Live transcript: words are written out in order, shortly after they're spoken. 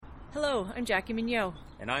Hello, I'm Jackie Mignot.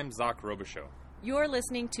 And I'm Zach Robichaud. You're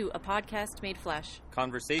listening to A Podcast Made Flesh.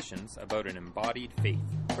 Conversations about an embodied faith.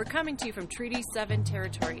 We're coming to you from Treaty 7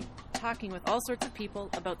 territory, talking with all sorts of people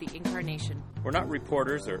about the incarnation. We're not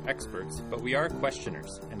reporters or experts, but we are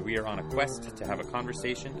questioners, and we are on a quest to have a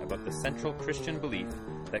conversation about the central Christian belief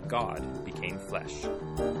that God became flesh.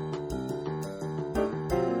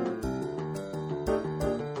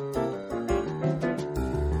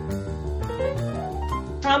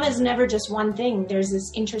 Trauma is never just one thing. There's this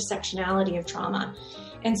intersectionality of trauma.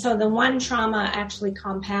 And so the one trauma actually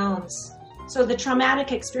compounds. So the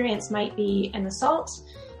traumatic experience might be an assault,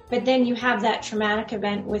 but then you have that traumatic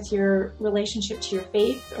event with your relationship to your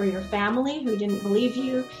faith or your family who didn't believe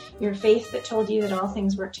you, your faith that told you that all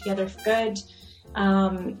things work together for good.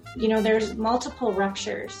 There's multiple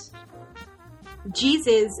ruptures.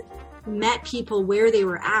 Jesus met people where they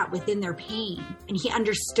were at within their pain, and he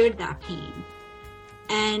understood that pain.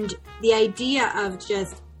 And the idea of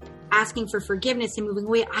just asking for forgiveness and moving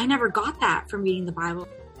away, I never got that from reading the Bible.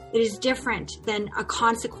 It is different than a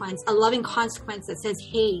consequence, a loving consequence that says,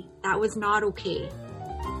 hey, that was not okay.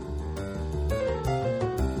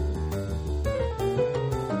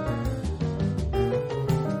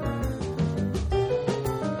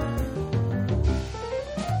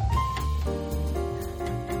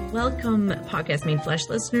 Welcome, Podcast Made Flesh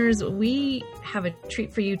listeners. We have a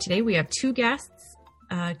treat for you today. We have two guests.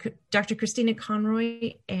 Dr. Christina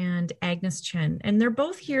Conroy and Agnes Chen, and they're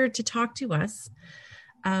both here to talk to us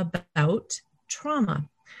about trauma.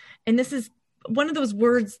 And this is one of those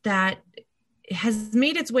words that has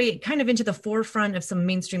made its way kind of into the forefront of some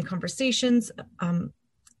mainstream conversations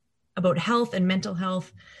about health and mental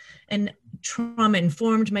health, and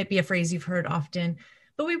trauma-informed might be a phrase you've heard often.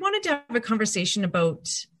 But we wanted to have a conversation about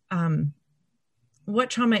what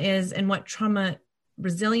trauma is and what trauma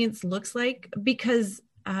resilience looks like, because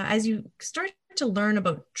as you start to learn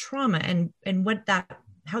about trauma and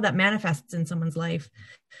how that manifests in someone's life,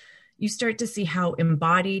 you start to see how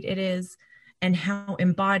embodied it is and how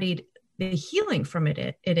embodied the healing from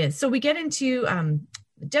it is. So we get into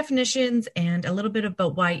definitions and a little bit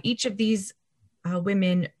about why each of these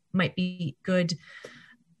women might be good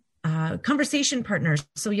conversation partners.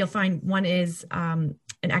 So you'll find one is an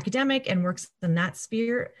academic and works in that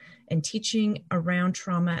sphere and teaching around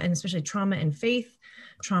trauma, and especially trauma and faith,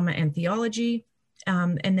 trauma and theology.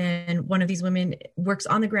 And then one of these women works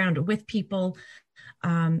on the ground with people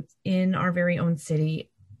in our very own city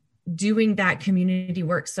doing that community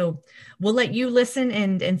work. So we'll let you listen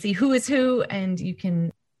and see who is who, and you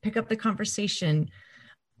can pick up the conversation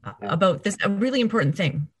about this, a really important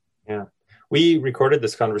thing. Yeah. We recorded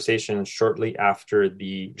this conversation shortly after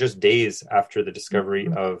just days after the discovery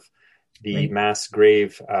of the mass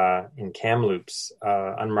grave in Kamloops,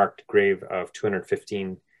 unmarked grave of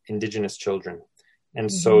 215 Indigenous children.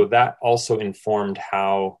 And so that also informed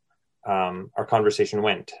how our conversation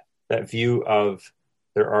went. That view of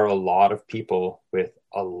there are a lot of people with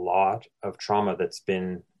a lot of trauma that's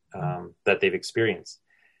been, that they've experienced.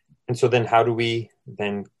 And so then how do we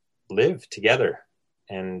then live together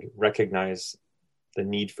and recognize the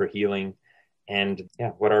need for healing and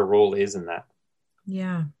what our role is in that?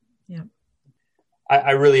 Yeah.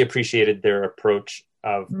 I really appreciated their approach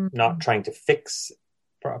of not trying to fix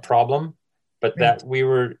a problem, but that we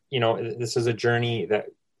were, this is a journey that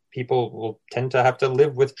people will tend to have to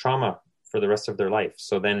live with trauma for the rest of their life.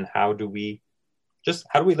 So then how do we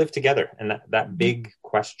live together? And that big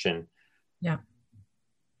question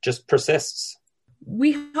just persists.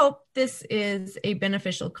 We hope this is a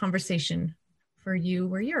beneficial conversation for you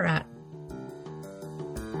where you're at.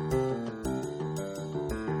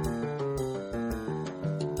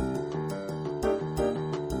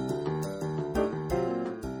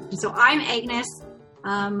 So I'm Agnes.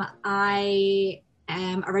 I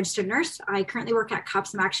am a registered nurse. I currently work at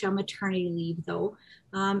CUPS. I'm actually on maternity leave though.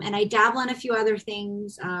 And I dabble in a few other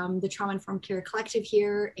things, the Trauma Informed Care Collective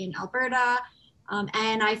here in Alberta.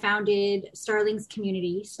 And I founded Starlings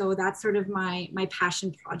Community. So that's sort of my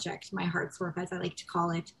passion project, my heart's work, as I like to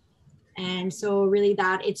call it. And so really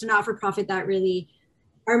it's a not-for-profit that really,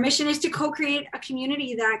 our mission is to co-create a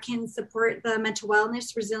community that can support the mental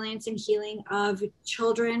wellness, resilience, and healing of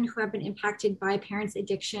children who have been impacted by parents'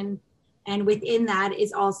 addiction. And within that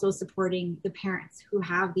is also supporting the parents who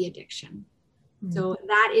have the addiction. Mm-hmm. So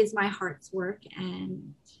that is my heart's work.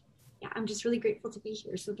 And I'm just really grateful to be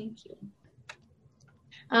here. So thank you.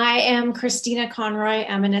 I am Christina Conroy.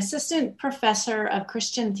 I'm an assistant professor of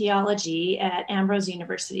Christian theology at Ambrose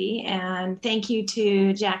University. And thank you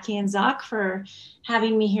to Jackie and Zach for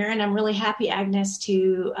having me here. And I'm really happy, Agnes,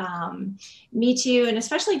 to meet you, and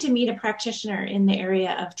especially to meet a practitioner in the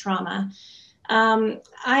area of trauma.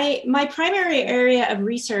 My primary area of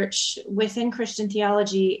research within Christian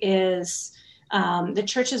theology is the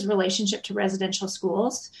church's relationship to residential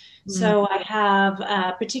schools. So I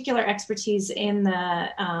have particular expertise in the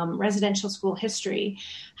residential school history.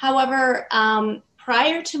 However,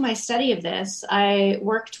 prior to my study of this, I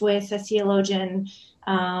worked with a theologian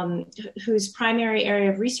whose primary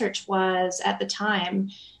area of research was, at the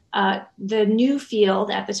time, the new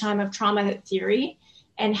field at the time of trauma theory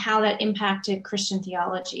and how that impacted Christian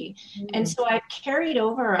theology. And so I carried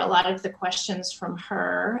over a lot of the questions from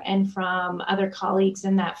her and from other colleagues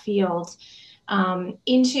in that field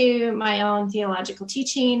into my own theological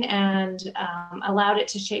teaching, and allowed it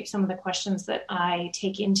to shape some of the questions that I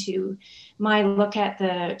take into my look at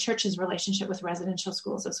the church's relationship with residential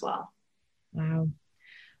schools as well. Wow.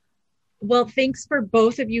 Well, thanks for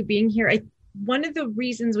both of you being here. One of the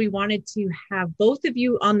reasons we wanted to have both of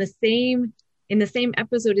you on in the same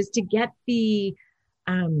episode is to get the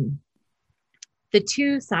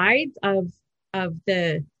two sides of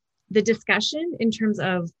the discussion in terms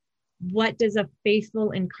of what does a faithful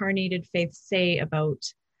incarnated faith say about,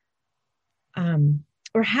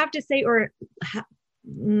 or have to say, or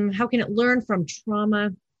how can it learn from trauma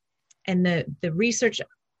and the research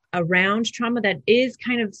around trauma that is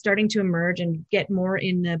kind of starting to emerge and get more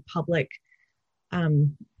in the public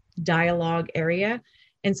dialogue area.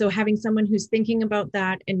 And so having someone who's thinking about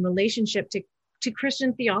that in relationship to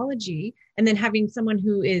Christian theology, and then having someone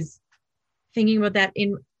who is thinking about that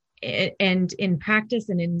in practice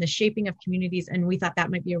and in the shaping of communities. And we thought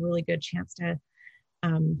that might be a really good chance to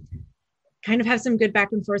kind of have some good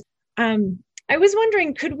back and forth. I was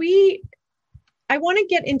wondering, I want to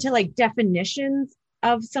get into like definitions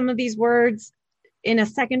of some of these words in a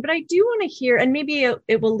second, but I do want to hear, and maybe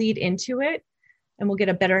it will lead into it, and we'll get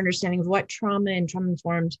a better understanding of what trauma and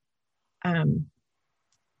trauma-informed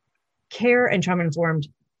care and trauma-informed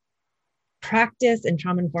practice and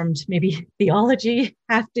trauma-informed maybe theology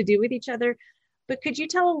have to do with each other. But could you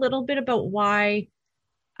tell a little bit about why,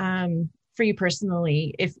 for you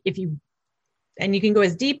personally, if you, and you can go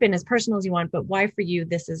as deep and as personal as you want, but why for you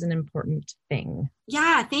this is an important thing?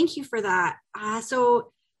 Yeah, thank you for that.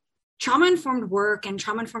 So trauma-informed work and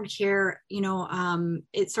trauma-informed care, it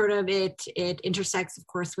intersects, of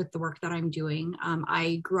course, with the work that I'm doing.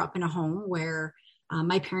 I grew up in a home where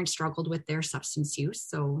my parents struggled with their substance use.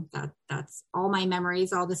 So that's all my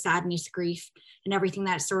memories, all the sadness, grief, and everything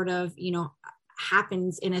that sort of,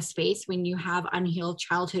 happens in a space when you have unhealed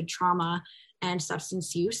childhood trauma and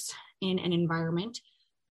substance use in an environment.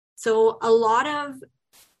 So a lot of,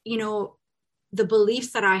 the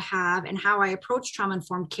beliefs that I have and how I approach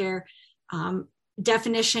trauma-informed care,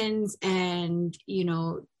 definitions and,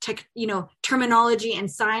 terminology and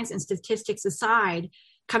science and statistics aside,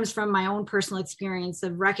 comes from my own personal experience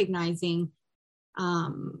of recognizing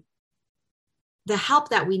the help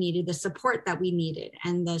that we needed, the support that we needed,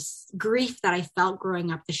 and the grief that I felt growing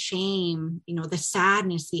up, the shame, the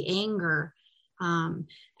sadness, the anger, and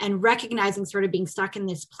recognizing sort of being stuck in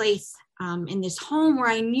this place, in this home where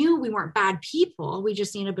I knew we weren't bad people. We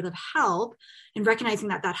just needed a bit of help, and recognizing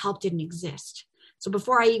that help didn't exist. So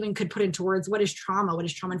before I even could put into words, what is trauma? What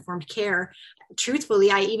is trauma-informed care?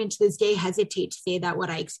 Truthfully, I even to this day hesitate to say that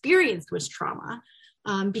what I experienced was trauma,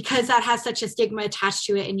 because that has such a stigma attached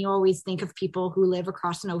to it. And you always think of people who live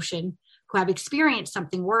across an ocean who have experienced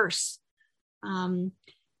something worse.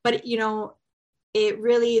 But, it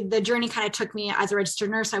really, the journey kind of took me as a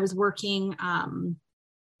registered nurse. I was working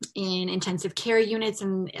in intensive care units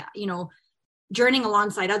and, journeying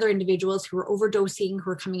alongside other individuals who were overdosing, who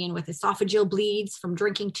were coming in with esophageal bleeds from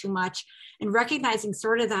drinking too much, and recognizing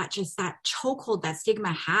sort of that chokehold that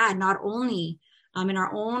stigma had, not only in our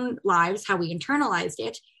own lives, how we internalized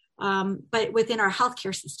it, but within our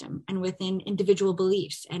healthcare system and within individual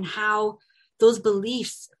beliefs, and how those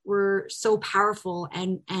beliefs were so powerful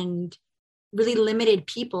and really limited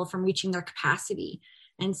people from reaching their capacity.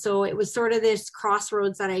 And so it was sort of this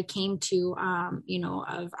crossroads that I came to, I know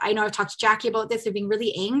I've talked to Jackie about this, of being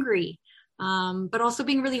really angry, but also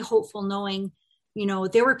being really hopeful, knowing,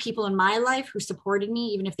 there were people in my life who supported me,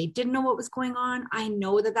 even if they didn't know what was going on. I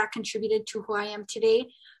know that contributed to who I am today,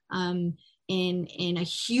 in a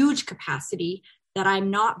huge capacity, that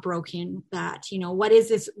I'm not broken, that, what is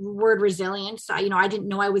this word resilience? I didn't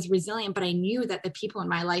know I was resilient, but I knew that the people in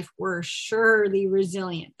my life were surely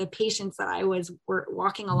resilient. The patients that I was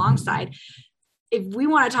walking alongside, if we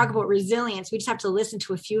want to talk about resilience, we just have to listen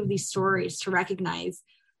to a few of these stories to recognize,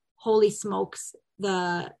 holy smokes,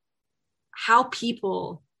 how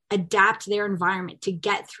people adapt their environment to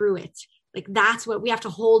get through it. Like, that's what we have to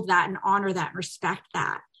hold, that and honor that and respect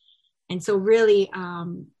that. And so really,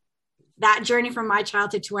 that journey from my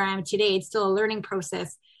childhood to where I am today, it's still a learning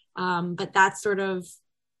process. But that's sort of,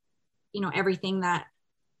 everything that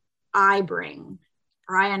I bring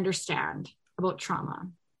or I understand about trauma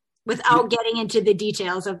without getting into the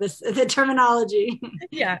details of the terminology.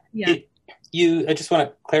 Yeah. I just want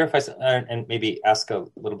to clarify and maybe ask a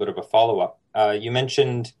little bit of a follow-up. You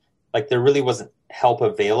mentioned like there really wasn't help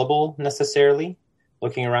available necessarily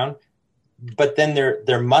looking around, but then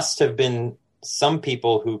there must have been some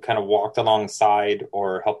people who kind of walked alongside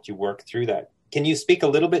or helped you work through that. Can you speak a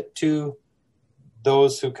little bit to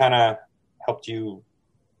those who kind of helped you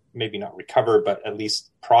maybe not recover, but at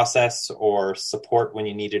least process or support when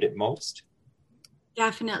you needed it most?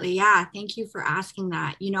 Definitely. Yeah. Thank you for asking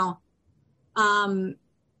that.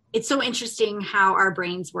 It's so interesting how our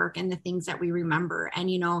brains work and the things that we remember. And,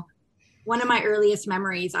 one of my earliest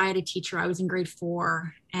memories, I had a teacher, I was in grade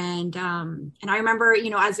 4. And I remember,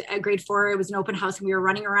 as a grade 4, it was an open house and we were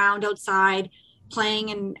running around outside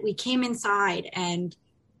playing, and we came inside, and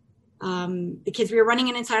the kids, we were running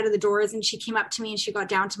in inside of the doors, and she came up to me and she got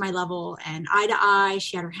down to my level, and eye to eye,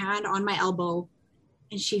 she had her hand on my elbow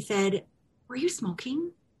and she said, "Were you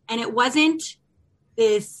smoking?" And it wasn't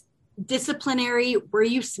this disciplinary, "Were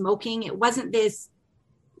you smoking?" It wasn't this,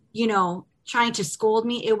 trying to scold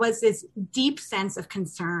me. It was this deep sense of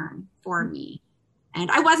concern for me. And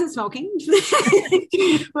I wasn't smoking.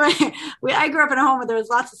 I grew up in a home where there was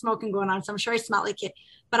lots of smoking going on, so I'm sure I smelled like it.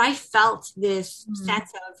 But I felt this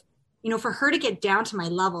sense of, for her to get down to my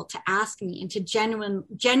level, to ask me, and to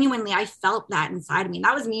genuinely, I felt that inside of me. And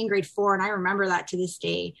that was me in grade 4, and I remember that to this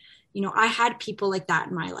day. I had people like that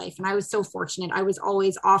in my life, and I was so fortunate. I was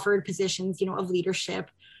always offered positions, of leadership.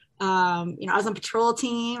 I was on patrol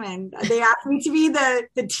team, and they asked me to be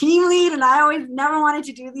the team lead, and I always never wanted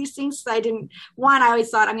to do these things. So I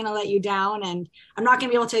always thought, I'm going to let you down, and I'm not going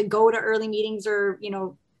to be able to go to early meetings or,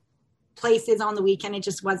 places on the weekend. It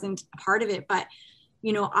just wasn't a part of it. But,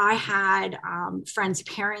 I had friends'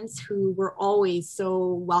 parents who were always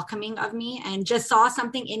so welcoming of me and just saw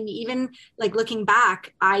something in me. Even like looking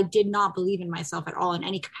back, I did not believe in myself at all in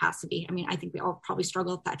any capacity. I mean, I think we all probably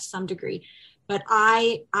struggle with that to some degree. But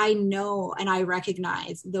I know and I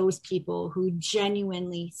recognize those people who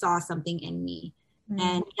genuinely saw something in me.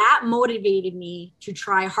 And that motivated me to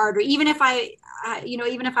try harder. Even if I had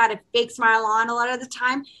a fake smile on a lot of the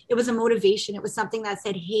time, it was a motivation. It was something that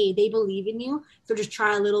said, hey, they believe in you. So just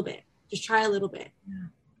try a little bit. Yeah.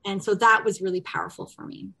 And so that was really powerful for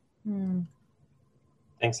me.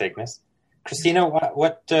 Thanks, Agnes. Christina,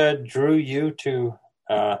 what drew you to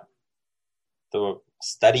the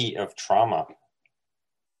study of trauma?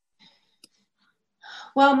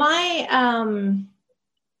 Well,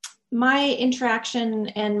 my interaction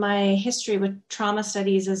and my history with trauma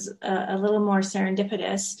studies is a little more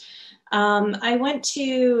serendipitous. I went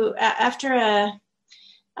to, after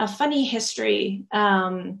a funny history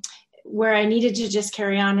where I needed to just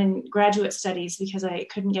carry on in graduate studies because I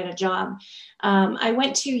couldn't get a job, I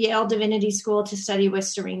went to Yale Divinity School to study with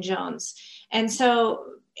Serene Jones. And so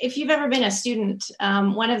if you've ever been a student,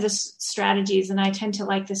 one of the strategies, and I tend to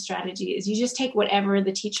like this strategy, is you just take whatever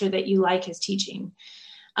the teacher that you like is teaching.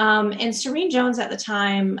 And Serene Jones at the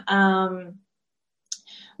time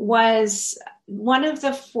was one of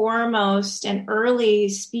the foremost and early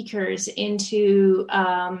speakers into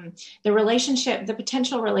the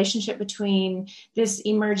potential relationship between this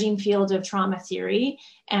emerging field of trauma theory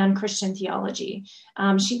and Christian theology.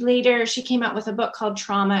 She came out with a book called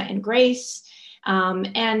Trauma and Grace.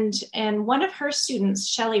 And one of her students,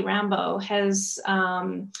 Shelley Rambo,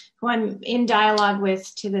 who I'm in dialogue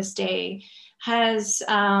with to this day, has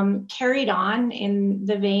carried on in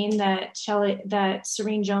the vein that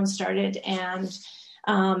Serene Jones started, and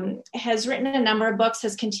has written a number of books,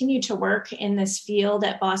 has continued to work in this field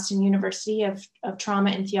at Boston University of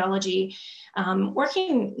trauma and theology,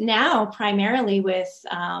 working now primarily with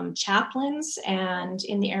chaplains and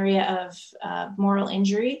in the area of moral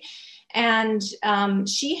injury. And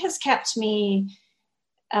she has kept me,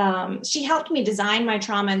 she helped me design my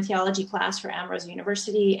trauma and theology class for Ambrose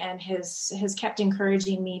University, and has kept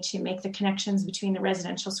encouraging me to make the connections between the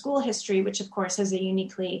residential school history, which of course has a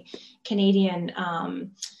uniquely Canadian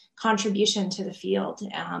contribution to the field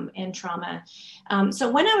in trauma. So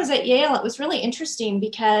when I was at Yale, it was really interesting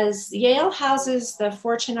because Yale houses the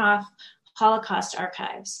Fortunoff Holocaust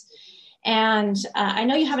Archives. And I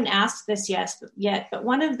know you haven't asked this yet, but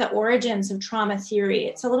one of the origins of trauma theory,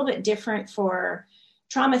 it's a little bit different for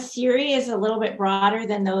trauma theory is a little bit broader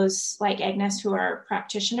than those like Agnes who are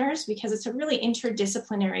practitioners, because it's a really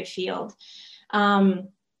interdisciplinary field.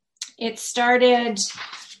 It started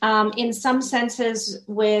in some senses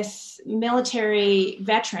with military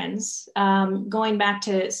veterans, going back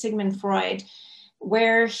to Sigmund Freud,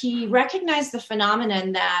 where he recognized the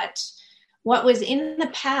phenomenon that what was in the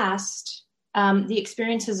past, the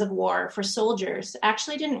experiences of war for soldiers,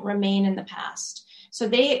 actually didn't remain in the past. So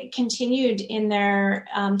they continued in their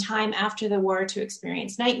time after the war to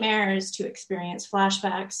experience nightmares, to experience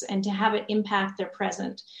flashbacks, and to have it impact their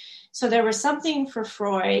present. So there was something for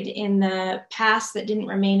Freud in the past that didn't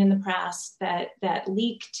remain in the past, that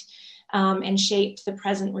leaked and shaped the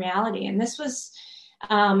present reality. And this was,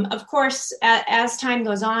 of course, as time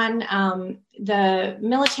goes on, the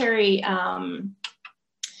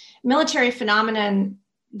military phenomenon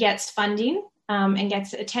gets funding and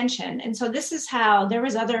gets attention. And so this is how there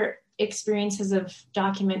was other experiences of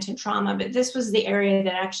documented trauma, but this was the area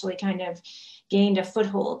that actually kind of gained a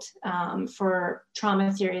foothold for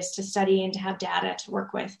trauma theorists to study and to have data to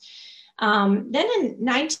work with. Then in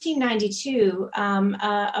 1992,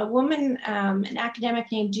 a woman, an academic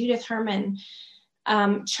named Judith Herman,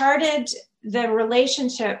 charted the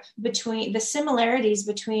relationship between the similarities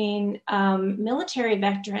between military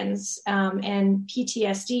veterans and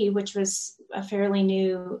PTSD, which was a fairly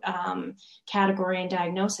new category and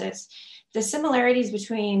diagnosis, the similarities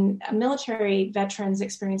between military veterans'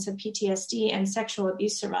 experience of PTSD and sexual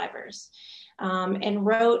abuse survivors, and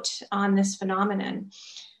wrote on this phenomenon.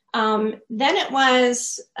 Then it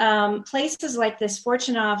was places like this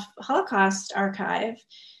Fortunoff Holocaust Archive,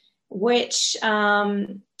 which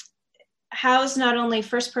housed not only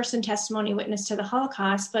first-person testimony witness to the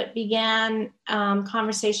Holocaust, but began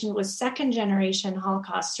conversation with second-generation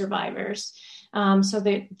Holocaust survivors, so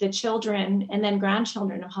the children and then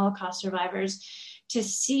grandchildren of Holocaust survivors, to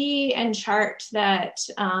see and chart that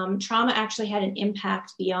trauma actually had an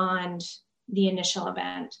impact beyond the initial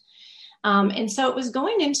event. And so it was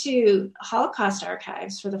going into Holocaust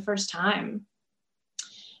archives for the first time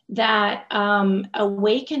that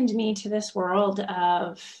awakened me to this world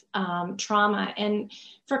of trauma. And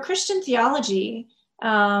for Christian theology,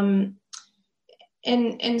 and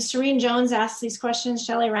Serene Jones asked these questions,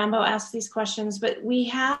 Shelley Rambo asked these questions, but we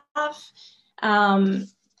have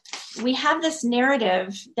this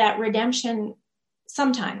narrative that redemption,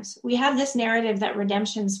 sometimes we have this narrative that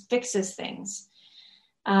redemption fixes things.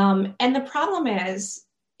 And the problem is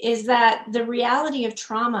that the reality of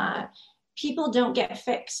trauma, people don't get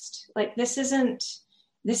fixed. Like this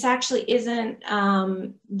actually isn't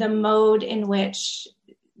the mode in which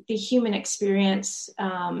the human experience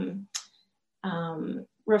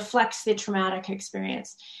reflects the traumatic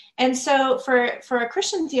experience. And so for a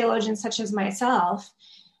Christian theologian such as myself,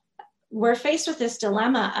 we're faced with this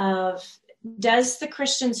dilemma of, does the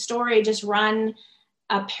Christian story just run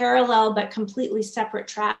a parallel but completely separate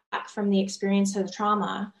track from the experience of the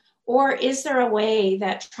trauma? Or is there a way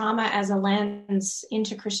that trauma as a lens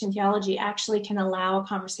into Christian theology actually can allow a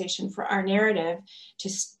conversation for our narrative to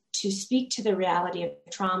speak to the reality of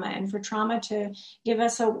trauma, and for trauma to give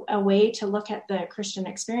us a way to look at the Christian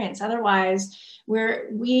experience? Otherwise,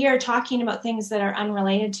 we are talking about things that are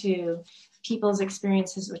unrelated to people's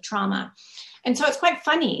experiences with trauma. And so it's quite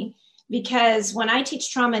funny, because when I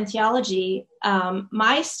teach trauma and theology,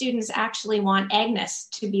 my students actually want Agnes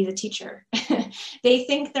to be the teacher. They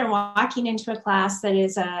think they're walking into a class that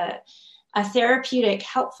is a therapeutic,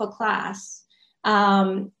 helpful class.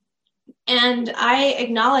 And I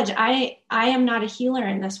acknowledge I am not a healer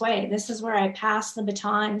in this way. This is where I pass the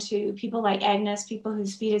baton to people like Agnes, people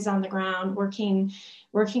whose feet is on the ground, working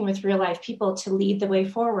with real life people to lead the way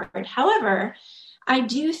forward. However, I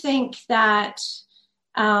do think that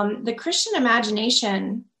the Christian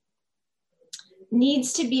imagination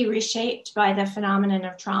needs to be reshaped by the phenomenon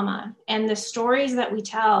of trauma, and the stories that we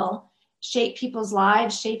tell shape people's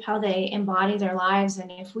lives, shape how they embody their lives.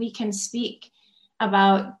 And if we can speak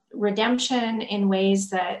about redemption in ways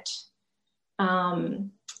that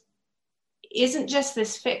isn't just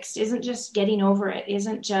this fixed, isn't just getting over it,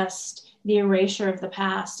 isn't just the erasure of the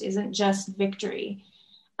past, isn't just victory,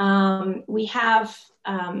 we have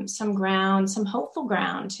some ground, some hopeful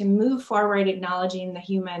ground to move forward, acknowledging the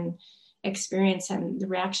human experience and the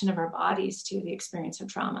reaction of our bodies to the experience of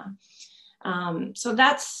trauma. So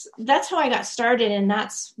that's how I got started, and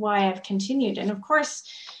that's why I've continued. And of course,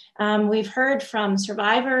 we've heard from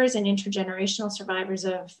survivors and intergenerational survivors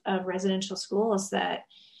of residential schools that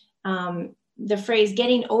the phrase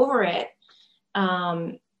 "getting over it"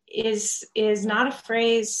 is not a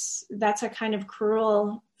phrase that's a kind of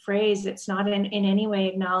cruel phrase. It's not in any way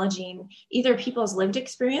acknowledging either people's lived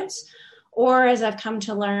experience or, as I've come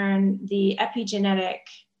to learn, the epigenetic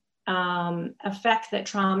effect that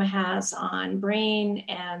trauma has on brain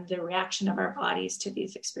and the reaction of our bodies to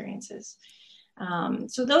these experiences.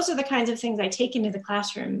 So those are the kinds of things I take into the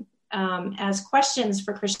classroom as questions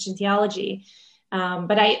for Christian theology.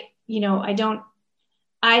 But I don't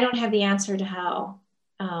have the answer to how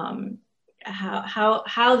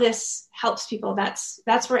this helps people.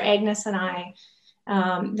 That's where Agnes and I,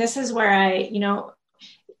 this is where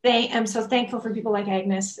I'm so thankful for people like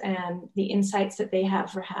Agnes and the insights that they have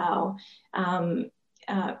for how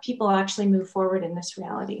people actually move forward in this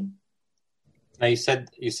reality. Now you said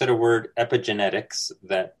a word, epigenetics,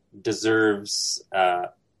 that deserves a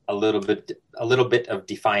little bit of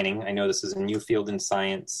defining. I know this is a new field in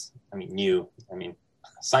science.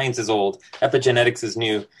 Science is old. Epigenetics is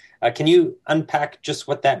new. Can you unpack just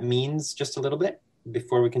what that means just a little bit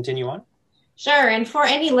before we continue on? Sure. And for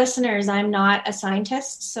any listeners, I'm not a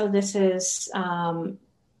scientist, so this is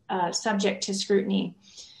subject to scrutiny.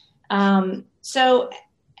 So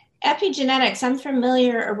epigenetics, I'm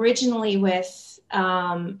familiar originally with,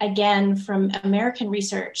 again, from American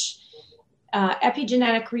research.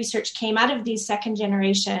 Epigenetic research came out of these second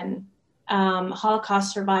generation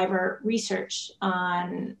Holocaust survivor research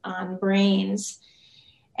on brains.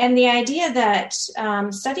 And the idea that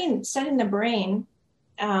studying the brain,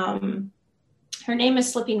 her name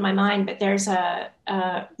is slipping my mind, but there's a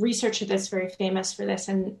researcher that's very famous for this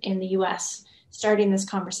in the US, starting this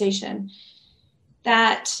conversation,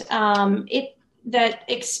 that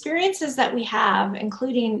experiences that we have,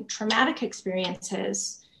 including traumatic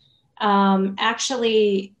experiences,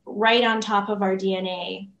 actually write on top of our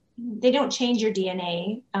DNA. They don't change your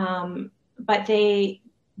DNA, but they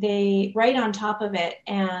write on top of it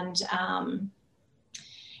and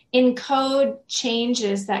encode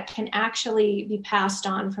changes that can actually be passed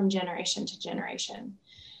on from generation to generation.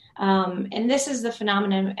 And this is the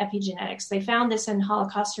phenomenon of epigenetics. They found this in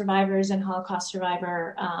Holocaust survivors and Holocaust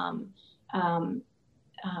survivor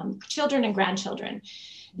children and grandchildren.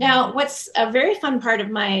 Now, what's a very fun part of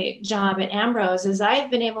my job at Ambrose is I've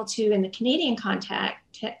been able to, in the Canadian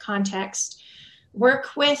context,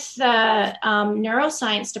 work with the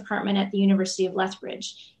neuroscience department at the University of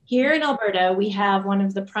Lethbridge. Here in Alberta, we have one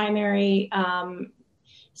of the primary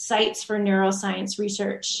sites for neuroscience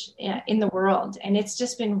research in the world. And it's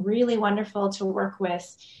just been really wonderful to work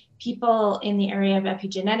with people in the area of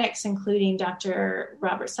epigenetics, including Dr.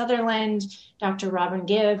 Robert Sutherland, Dr. Robin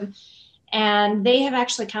Gibb. And they have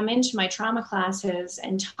actually come into my trauma classes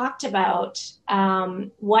and talked about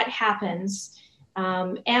what happens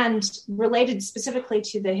and related specifically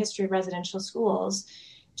to the history of residential schools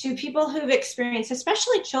to people who've experienced,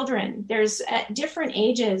 especially children. There's at different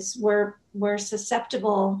ages we're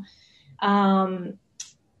susceptible.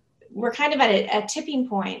 We're kind of at a tipping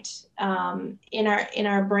point in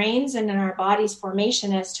our brains and in our bodies'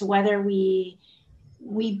 formation as to whether we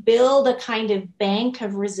build a kind of bank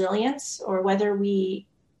of resilience or whether we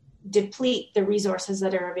deplete the resources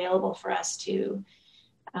that are available for us to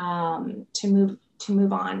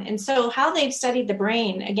move on. And so how they've studied the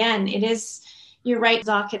brain, again, it is, you're right,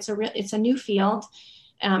 Zoc, it's a new field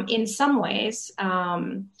in some ways.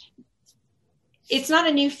 It's not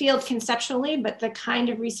a new field conceptually, but the kind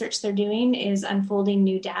of research they're doing is unfolding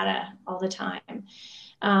new data all the time.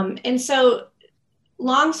 And so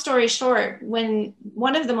long story short, when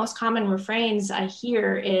one of the most common refrains I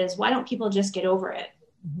hear is, why don't people just get over it?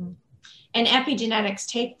 Mm-hmm. And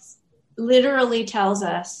epigenetics literally tells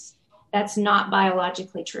us that's not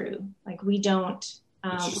biologically true. Like we don't.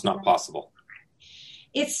 It's just not possible.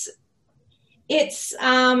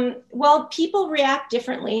 Well, people react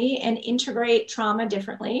differently and integrate trauma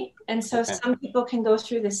differently. And so Some people can go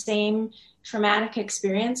through the same traumatic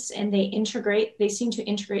experience and they seem to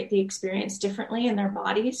integrate the experience differently in their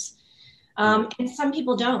bodies. And some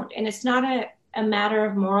people don't. And it's not a matter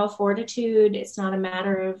of moral fortitude. It's not a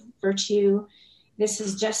matter of virtue. This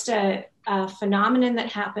is just a phenomenon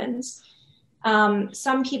that happens.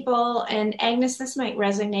 Some people, and Agnes, this might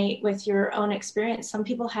resonate with your own experience. Some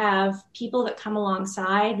people have people that come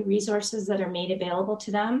alongside, resources that are made available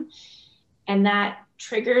to them, and that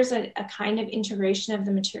triggers a kind of integration of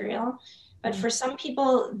the material. But for some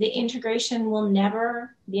people, the integration of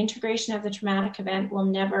the traumatic event will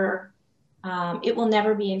never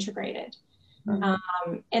be integrated.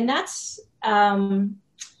 And that's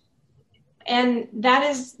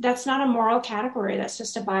not a moral category. That's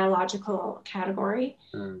just a biological category.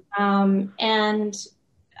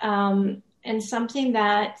 and something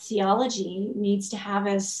that theology needs to have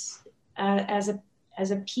as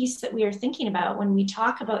a piece that we are thinking about when we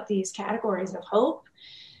talk about these categories of hope,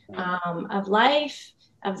 of life,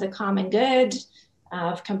 of the common good,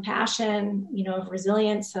 of compassion, of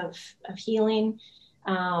resilience, of healing,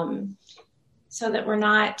 so that we're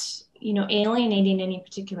not, alienating any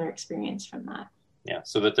particular experience from that. Yeah,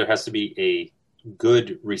 so that there has to be a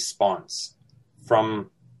good response from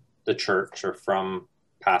the church or from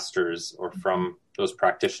pastors or from those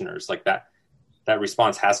practitioners. Like that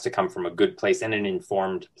response has to come from a good place and an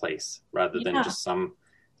informed place rather than just some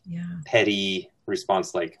petty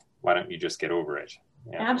response like, why don't you just get over it?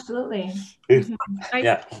 Yeah. Absolutely.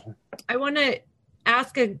 I want to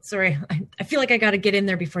ask I feel like I got to get in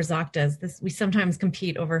there before Zach does this. We sometimes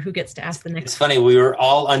compete over who gets to ask the next. It's funny. We were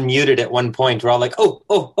all unmuted at one point. We're all like,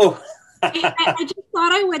 oh. I just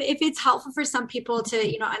thought I would, if it's helpful for some people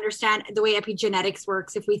to, understand the way epigenetics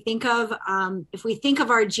works. If we think of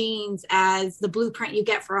our genes as the blueprint you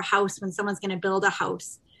get for a house when someone's going to build a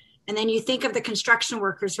house, and then you think of the construction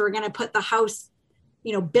workers who are going to put the house,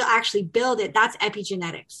 actually build it, that's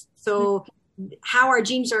epigenetics. So how our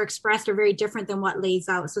genes are expressed are very different than what lays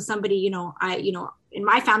out. So somebody, in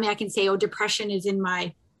my family, I can say, depression is in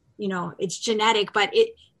my, it's genetic, but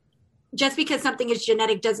just because something is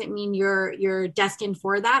genetic doesn't mean you're destined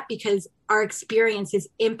for that, because our experiences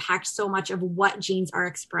impact so much of what genes are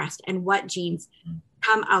expressed and what genes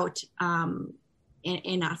come out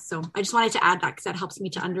in us. So I just wanted to add that because that helps me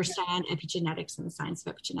to understand epigenetics and the science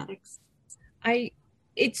of epigenetics.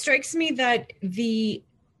 It strikes me that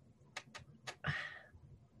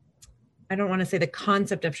I don't want to say the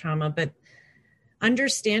concept of trauma, but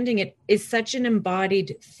understanding it is such an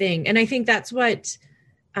embodied thing. And I think that's what,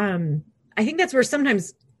 where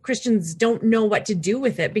sometimes Christians don't know what to do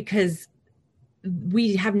with it, because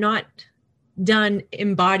we have not done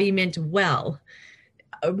embodiment well.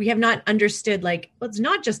 We have not understood, it's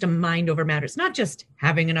not just a mind over matter. It's not just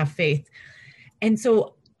having enough faith. And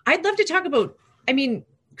so I'd love to talk about,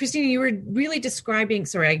 Christina, you were really describing,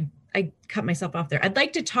 I cut myself off there. I'd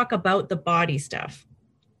like to talk about the body stuff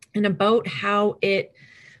and about how it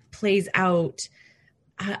plays out.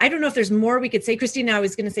 I don't know if there's more we could say. Christina, I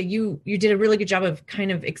was going to say you did a really good job of kind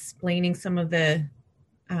of explaining some of the,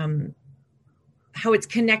 how it's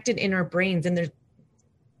connected in our brains. And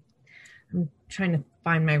I'm trying to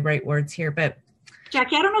find my right words here, but.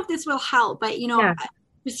 Jackie, I don't know if this will help, but,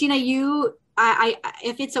 Christina,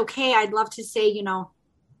 if it's okay, I'd love to say,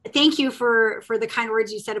 thank you for the kind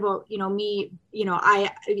words you said about, me,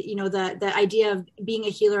 the idea of being a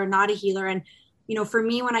healer and not a healer. And, for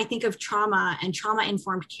me, when I think of trauma and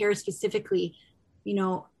trauma-informed care specifically,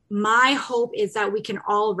 my hope is that we can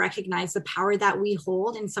all recognize the power that we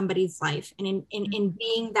hold in somebody's life and in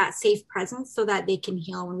being that safe presence so that they can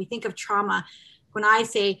heal. When we think of trauma, when I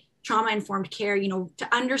say trauma-informed care, to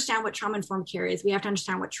understand what trauma-informed care is, we have to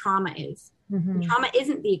understand what trauma is. Mm-hmm. Trauma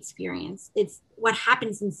isn't the experience. It's what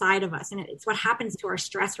happens inside of us. And it's what happens to our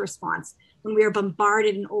stress response when we are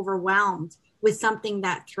bombarded and overwhelmed with something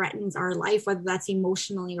that threatens our life, whether that's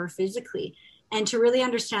emotionally or physically. And to really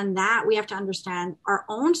understand that, we have to understand our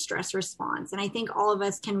own stress response. And I think all of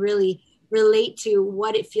us can really relate to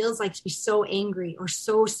what it feels like to be so angry or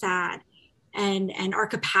so sad, and our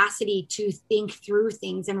capacity to think through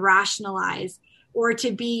things and rationalize, or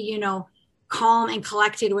to be, calm and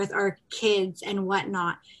collected with our kids and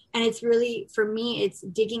whatnot. And it's really, for me, it's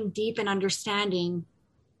digging deep and understanding,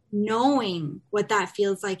 knowing what that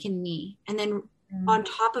feels like in me. And then on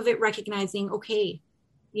top of it, recognizing, okay,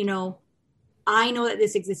 I know that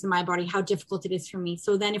this exists in my body, how difficult it is for me.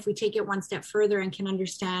 So then if we take it one step further and can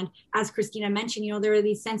understand, as Christina mentioned, there are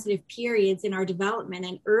these sensitive periods in our development,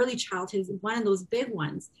 and early childhood is one of those big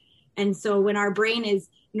ones. And so when our brain is,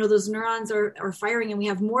 those neurons are firing and we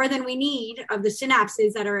have more than we need of the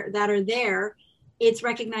synapses that are there, it's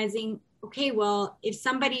recognizing, okay, well, if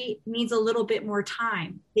somebody needs a little bit more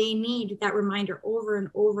time, they need that reminder over and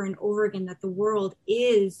over and over again that the world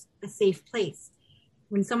is a safe place.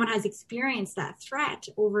 When someone has experienced that threat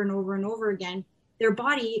over and over and over again, their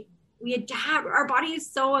body, we adapt. Our body is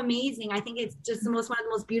so amazing. I think it's just one of the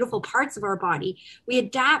most beautiful parts of our body. We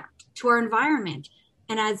adapt to our environment.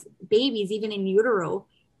 And as babies, even in utero,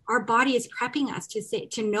 our body is prepping us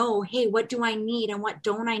to know, hey, what do I need and what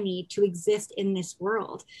don't I need to exist in this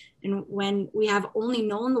world? And when we have only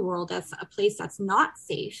known the world as a place that's not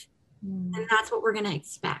safe, and that's what we're going to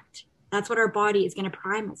expect. That's what our body is going to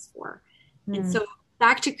prime us for. And so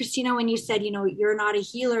back to Christina, when you said, you're not a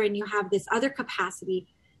healer and you have this other capacity,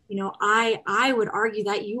 I would argue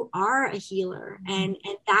that you are a healer, and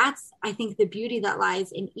that's, I think, the beauty that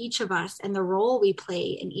lies in each of us and the role we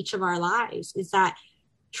play in each of our lives, is that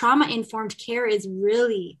trauma-informed care is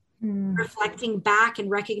really reflecting back and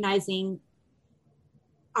recognizing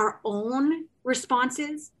our own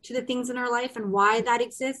responses to the things in our life and why that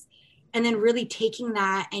exists. And then really taking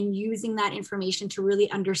that and using that information to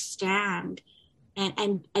really understand.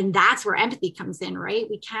 And that's where empathy comes in, right?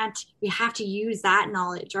 We have to use that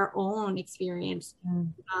knowledge, our own experience,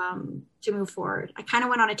 to move forward. I kind of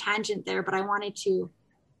went on a tangent there, but I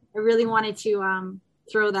really wanted to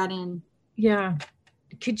throw that in. Yeah.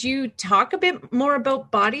 Could you talk a bit more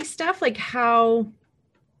about body stuff? Like how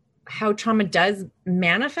trauma does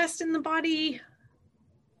manifest in the body?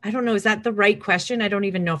 I don't know. Is that the right question? I don't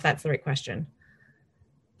even know if that's the right question.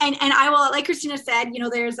 And I will, like Christina said,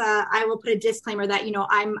 I will put a disclaimer that,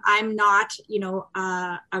 I'm not,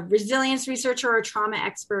 a resilience researcher or a trauma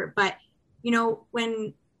expert, but,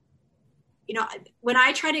 when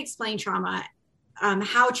I try to explain trauma,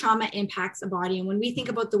 how trauma impacts a body, and when we think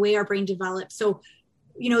about the way our brain develops, so,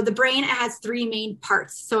 the brain has three main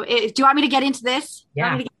parts. So do you want me to get into this?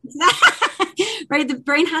 Yeah. Right. The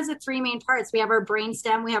brain has the three main parts. We have our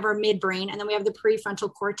brainstem, we have our midbrain, and then we have the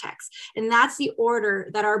prefrontal cortex. And that's the order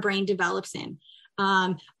that our brain develops in.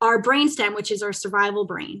 Our brainstem, which is our survival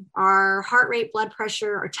brain, our heart rate, blood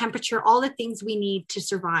pressure, our temperature, all the things we need to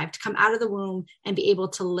survive, to come out of the womb and be able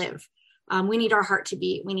to live. We need our heart to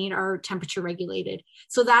beat. We need our temperature regulated.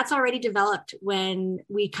 So that's already developed when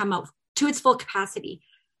we come out to its full capacity.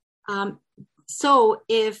 So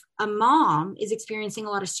if a mom is experiencing a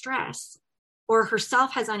lot of stress or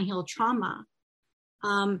herself has unhealed trauma,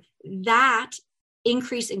 that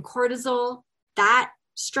increase in cortisol, that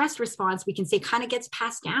stress response, we can say, kind of gets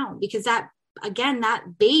passed down, because that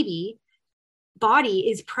baby body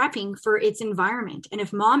is prepping for its environment. And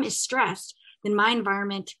if mom is stressed, then my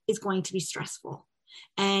environment is going to be stressful.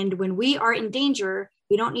 And when we are in danger,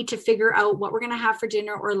 we don't need to figure out what we're going to have for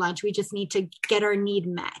dinner or lunch. We just need to get our need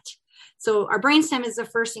met. So our brainstem is the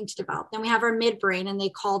first thing to develop. Then we have our midbrain, and they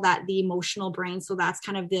call that the emotional brain. So that's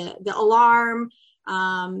kind of the alarm.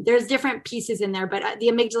 There's different pieces in there, but the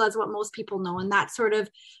amygdala is what most people know. And that's sort of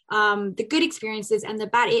the good experiences, and the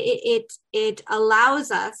bad. It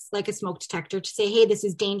allows us, like a smoke detector, to say, hey, this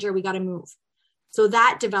is danger. We got to move. So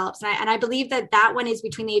that develops. And I believe that one is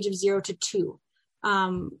between the age of 0 to 2.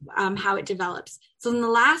 How it develops. So then the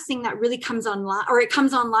last thing that really comes online,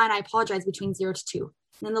 I apologize, between 0 to 2.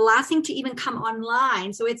 And then the last thing to even come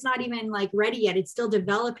online, so it's not even like ready yet, it's still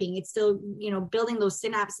developing, it's still, building those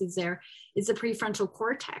synapses there, is the prefrontal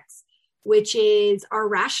cortex, which is our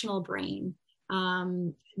rational brain.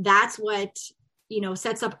 That's what,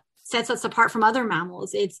 sets us apart from other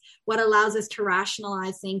mammals. It's what allows us to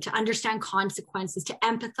rationalize things, to understand consequences, to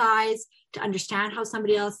empathize, to understand how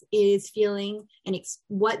somebody else is feeling and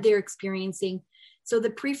what they're experiencing. So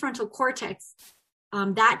the prefrontal cortex,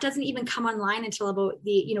 that doesn't even come online until about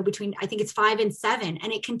between, I think it's 5 and 7,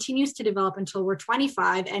 and it continues to develop until we're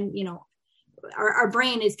 25. And, our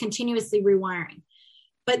brain is continuously rewiring.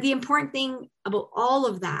 But the important thing about all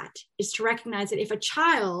of that is to recognize that if a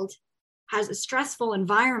child has a stressful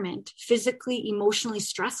environment, physically, emotionally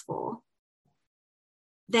stressful,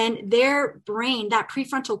 then their brain, that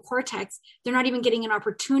prefrontal cortex, they're not even getting an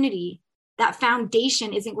opportunity. That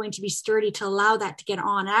foundation isn't going to be sturdy to allow that to get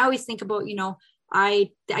on. And I always think about,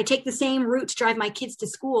 I take the same route to drive my kids to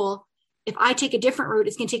school. If I take a different route,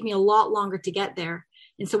 it's going to take me a lot longer to get there.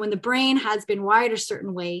 And so when the brain has been wired a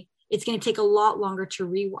certain way, it's going to take a lot longer to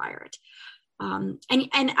rewire it. And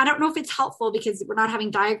I don't know if it's helpful because we're not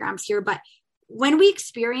having diagrams here, but when we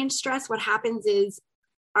experience stress, what happens is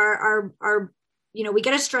we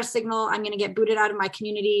get a stress signal. I'm going to get booted out of my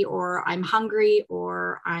community, or I'm hungry,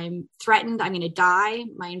 or I'm threatened. I'm going to die.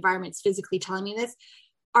 My environment's physically telling me this.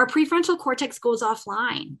 Our prefrontal cortex goes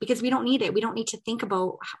offline because we don't need it. We don't need to think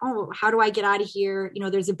about, how do I get out of here?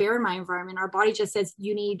 There's a bear in my environment. Our body just says,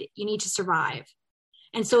 you need to survive.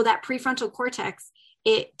 And so that prefrontal cortex,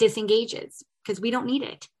 it disengages because we don't need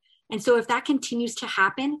it. And so if that continues to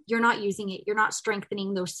happen, you're not using it. You're not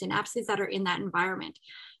strengthening those synapses that are in that environment.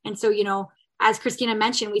 And so, as Christina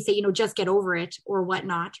mentioned, we say, just get over it or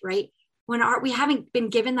whatnot, right? When we haven't been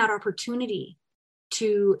given that opportunity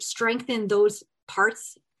to strengthen those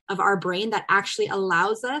parts of our brain that actually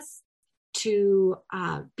allows us to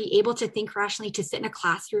be able to think rationally, to sit in a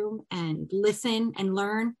classroom and listen and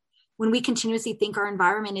learn. When we continuously think our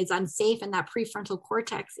environment is unsafe and that prefrontal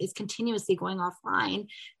cortex is continuously going offline,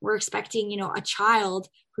 we're expecting, a child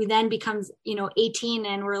who then becomes, 18,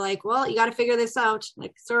 and we're like, well, you got to figure this out.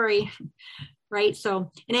 Like, sorry. Right.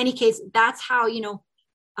 So in any case, that's how,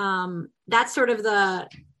 that's sort of the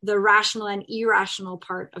the rational and irrational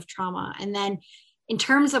part of trauma. And then in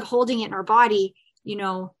terms of holding it in our body, you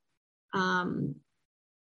know,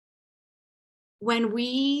 when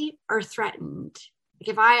we are threatened, like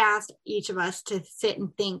if I asked each of us to sit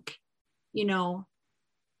and think, you know,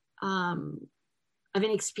 of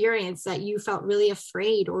an experience that you felt really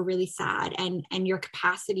afraid or really sad, and your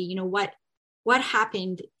capacity, you know, what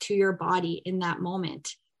happened to your body in that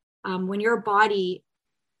moment? When your body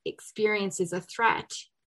experiences a threat,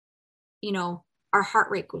 you know, our heart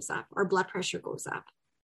rate goes up, our blood pressure goes up,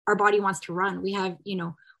 our body wants to run. We have, you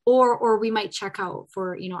know, or we might check out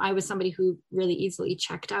for, you know, I was somebody who really easily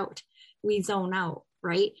checked out. We zone out,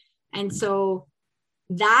 right? And so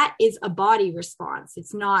that is a body response.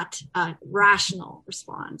 It's not a rational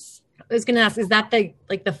response. I was going to ask, is that the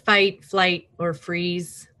fight, flight, or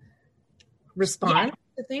freeze response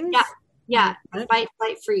to things? Yeah. Fight,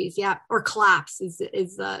 flight, freeze. Yeah. Or collapse is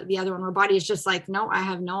the other one where body is just like, no, I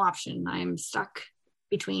have no option. I'm stuck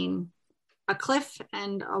between a cliff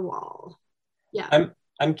and a wall. Yeah.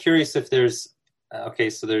 I'm curious if there's,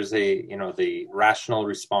 so there's a, you know, the rational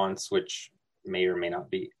response, which may or may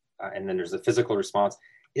not be, and then there's a physical response.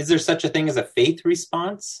 Is there such a thing as a faith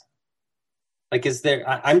response? Like, is there,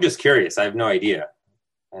 I'm just curious. I have no idea.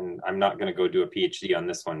 And I'm not going to go do a PhD on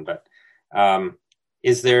this one, but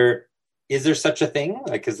is there such a thing?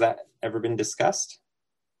 Like, has that ever been discussed?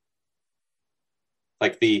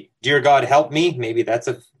 Like the "Dear God, help me," maybe that's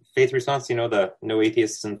a faith response, you know, the no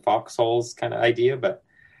atheists in foxholes kind of idea, but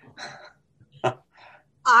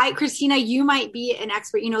Christina, you might be an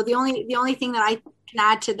expert. You know, the only thing that I can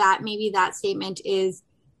add to that, maybe that statement is,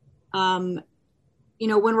 you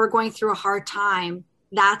know, when we're going through a hard time,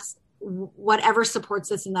 that's whatever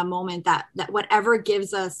supports us in that moment, that whatever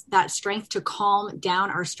gives us that strength to calm down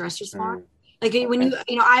our stress response. Like when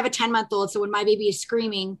you know, I have a 10-month-old. So when my baby is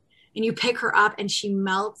screaming and you pick her up and she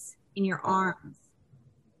melts in your arms,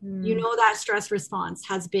 you know, that stress response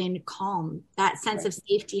has been calmed. That sense of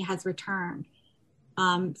safety has returned.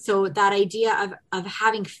 So that idea of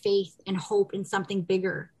having faith and hope in something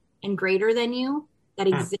bigger and greater than you that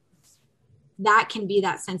exists, that can be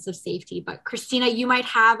that sense of safety. But Christina, you might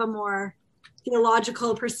have a more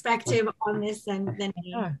theological perspective on this than me.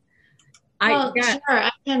 Sure, I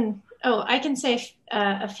can say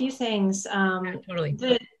a few things. Totally.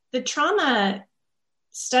 The trauma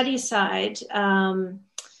study side,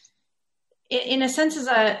 in a sense,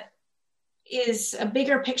 is a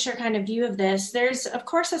bigger picture kind of view of this. There's, of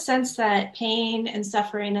course, a sense that pain and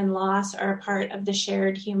suffering and loss are a part of the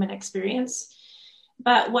shared human experience.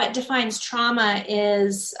 But what defines trauma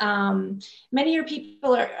is many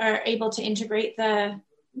people are able to integrate the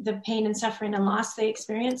pain and suffering and loss they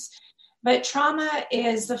experience. But trauma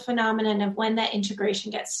is the phenomenon of when that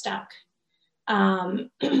integration gets stuck. And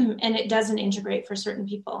it doesn't integrate for certain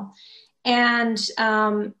people. And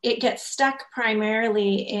it gets stuck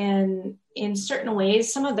primarily in certain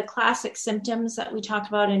ways. Some of the classic symptoms that we talk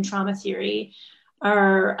about in trauma theory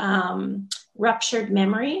are ruptured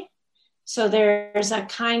memory. So there's a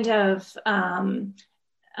kind of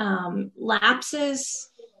lapses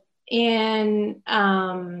in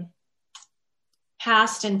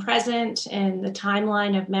past and present, and the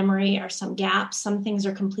timeline of memory are some gaps. Some things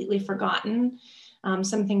are completely forgotten.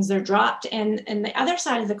 Some things are dropped. And the other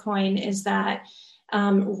side of the coin is that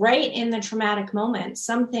right in the traumatic moment,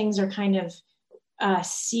 some things are kind of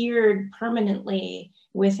seared permanently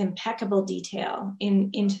with impeccable detail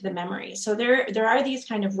into the memory. So there are these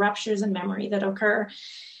kind of ruptures in memory that occur.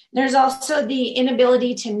 There's also the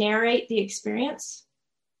inability to narrate the experience.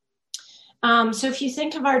 So if you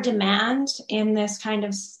think of our demand in this kind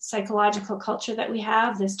of psychological culture that we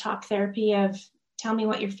have, this talk therapy of tell me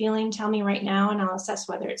what you're feeling, tell me right now, and I'll assess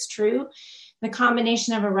whether it's true. The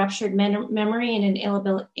combination of a ruptured memory and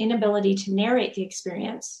an inability to narrate the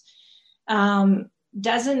experience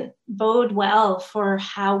doesn't bode well for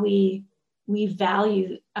how we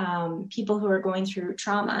value people who are going through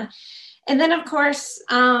trauma. And then, of course,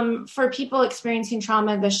 for people experiencing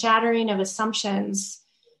trauma, the shattering of assumptions,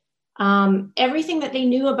 everything that they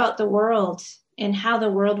knew about the world and how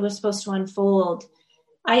the world was supposed to unfold.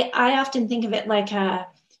 I often think of it like a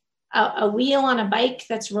wheel on a bike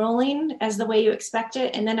that's rolling as the way you expect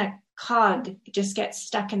it, and then a cog just gets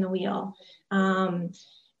stuck in the wheel.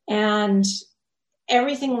 And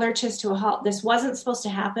everything lurches to a halt. This wasn't supposed to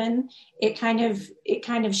happen. It kind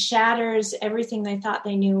of shatters everything they thought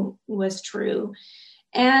they knew was true.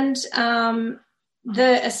 And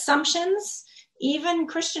the assumptions, even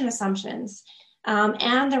Christian assumptions,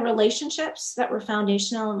 and the relationships that were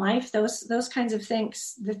foundational in life, those kinds of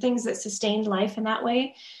things, the things that sustained life in that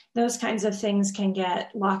way, those kinds of things can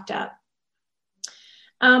get locked up.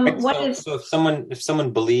 So if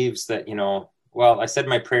someone believes that, well, I said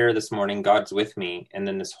my prayer this morning, God's with me, and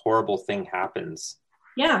then this horrible thing happens.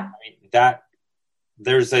 Yeah.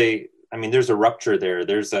 There's a rupture there.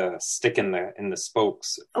 There's a stick in the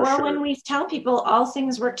spokes. When we tell people all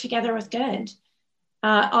things work together with good,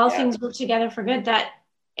 things work together for good,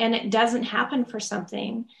 and it doesn't happen for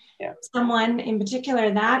something. Yeah. Someone in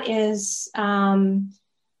particular, that is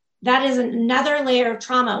another layer of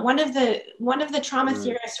trauma. One of the trauma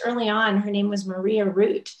theorists early on, her name was Maria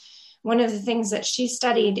Root. One of the things that she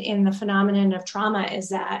studied in the phenomenon of trauma is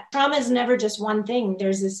that trauma is never just one thing.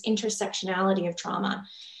 There's this intersectionality of trauma.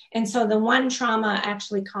 And so the one trauma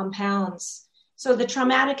actually compounds. So the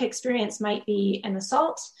traumatic experience might be an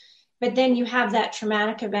assault, but then you have that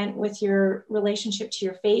traumatic event with your relationship to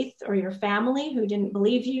your faith or your family who didn't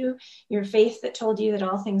believe you, your faith that told you that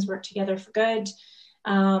all things work together for good.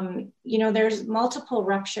 There's multiple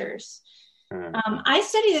ruptures. I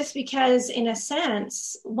study this because, in a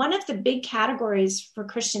sense, one of the big categories for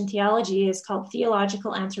Christian theology is called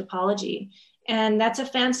theological anthropology. And that's a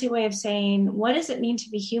fancy way of saying, what does it mean to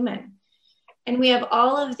be human? And we have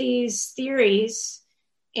all of these theories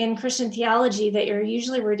in Christian theology that you're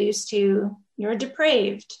usually reduced to, you're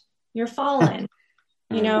depraved, you're fallen,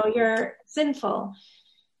 you're sinful.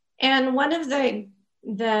 And one of the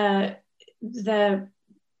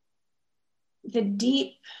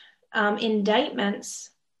deep indictments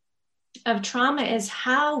of trauma is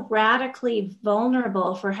how radically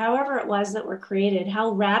vulnerable, for however it was that we're created,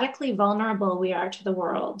 how radically vulnerable we are to the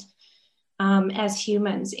world as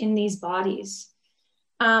humans in these bodies.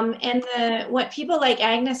 What people like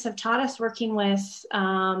Agnes have taught us working with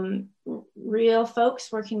real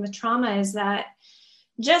folks working with trauma is that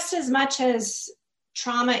just as much as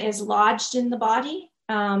trauma is lodged in the body,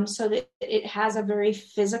 so that it has a very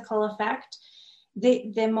physical effect,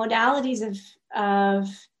 the modalities of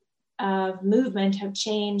movement, of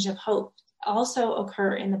change, of hope also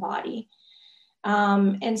occur in the body.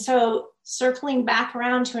 And so circling back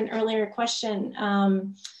around to an earlier question,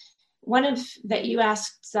 that you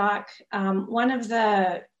asked, Zach, one of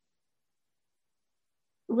the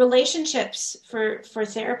relationships for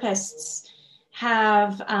therapists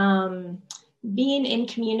have being in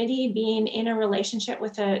community, being in a relationship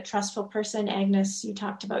with a trustful person. Agnes, you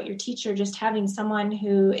talked about your teacher, just having someone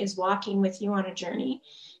who is walking with you on a journey.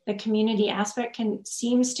 The community aspect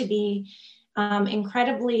seems to be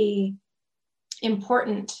incredibly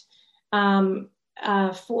important for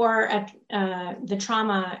the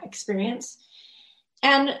trauma experience.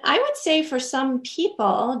 And I would say for some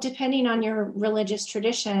people, depending on your religious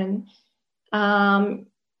tradition,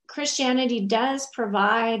 Christianity does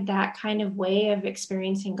provide that kind of way of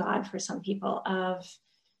experiencing God for some people.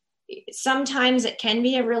 Sometimes it can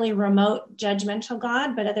be a really remote, judgmental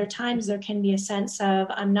God, but other times there can be a sense of,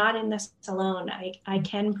 I'm not in this alone. I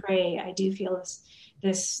can pray. I do feel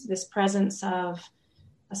this presence of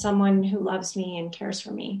someone who loves me and cares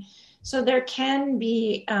for me. So there can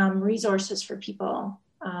be resources for people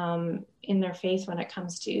in their faith when it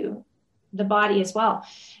comes to the body as well.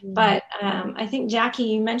 Mm-hmm. But I think, Jackie,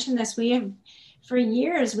 you mentioned this. For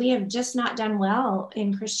years, we have just not done well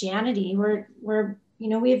in Christianity.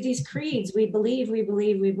 We have these creeds. We believe.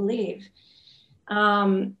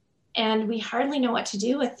 And we hardly know what to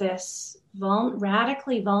do with this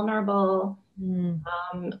radically vulnerable,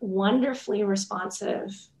 wonderfully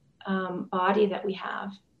responsive body that we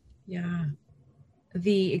have. Yeah.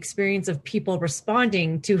 The experience of people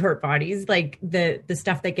responding to hurt bodies, like the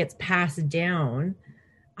stuff that gets passed down,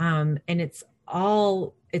 and it's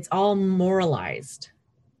all moralized,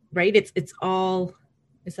 right? It's all,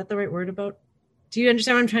 is that the right word about? Do you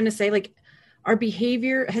understand what I'm trying to say? Like, our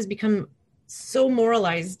behavior has become so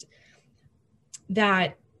moralized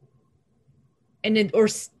that, or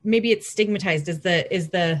maybe it's stigmatized is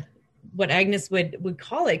the what Agnes would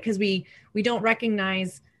call it, because we don't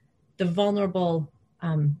recognize the vulnerable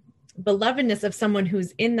belovedness of someone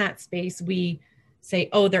who's in that space. We say,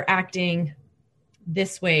 oh, they're acting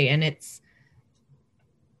this way and it's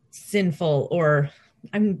sinful, or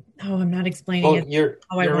I'm not explaining it. You're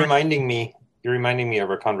reminding me of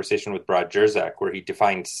our conversation with Brad Jerzak, where he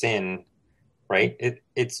defined sin, right?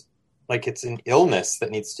 It's like it's an illness that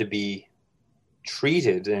needs to be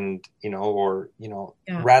treated and,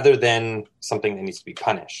 rather than something that needs to be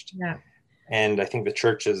punished. Yeah. And I think the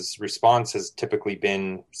church's response has typically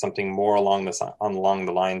been something more along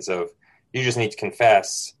the lines of, you just need to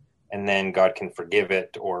confess and then God can forgive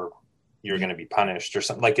it, or you're going to be punished or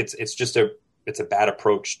something. Like it's a bad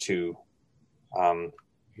approach to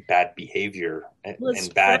bad behavior and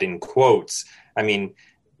bad in quotes. I mean,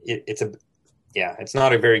 yeah, it's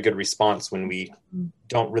not a very good response when we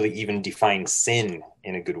don't really even define sin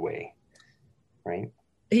in a good way, right?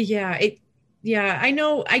 Yeah, I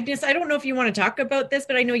know. I guess I don't know if you want to talk about this,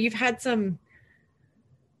 but I know you've had some,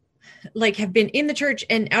 like, have been in the church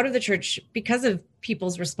and out of the church because of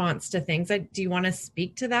people's response to things. Do you want to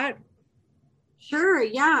speak to that? Sure.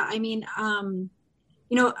 Yeah. I mean,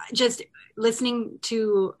 just listening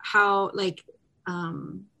to how, like,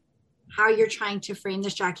 how you're trying to frame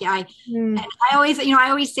this, Jackie. And I always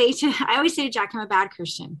say to Jackie, I'm a bad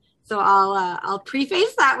Christian. So I'll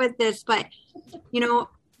preface that with this, but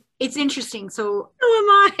it's interesting. So who am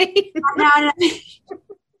I?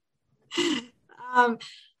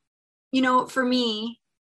 For me,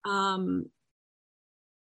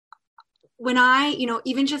 when I,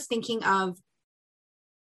 even just thinking of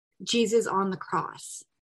Jesus on the cross,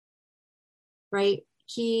 right?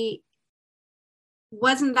 He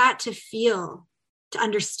wasn't that to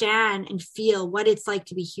understand and feel what it's like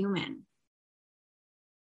to be human.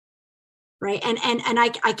 Right. And I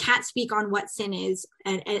can't speak on what sin is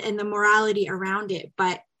and the morality around it.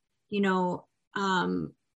 But,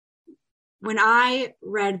 when I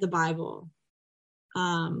read the Bible,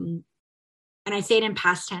 and I say it in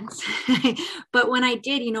past tense, but when I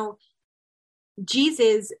did,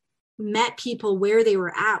 Jesus met people where they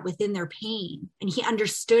were at within their pain, and he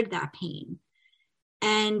understood that pain.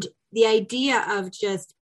 And the idea of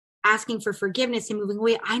just asking for forgiveness and moving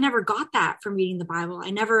away, I never got that from reading the Bible. I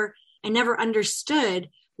never understood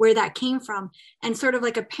where that came from. And sort of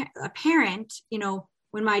like a parent,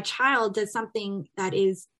 when my child does something that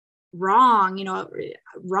is wrong,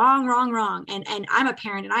 wrong. And I'm a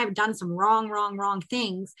parent and I've done some wrong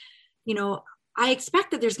things, I expect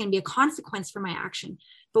that there's going to be a consequence for my action.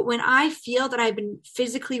 But when I feel that I've been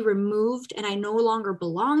physically removed and I no longer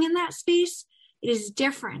belong in that space, it is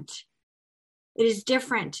different. It is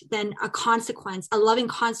different than a consequence, a loving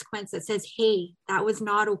consequence that says, hey, that was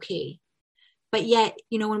not okay. But yet,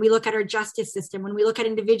 when we look at our justice system, when we look at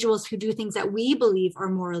individuals who do things that we believe are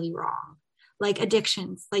morally wrong, like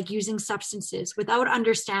addictions, like using substances, without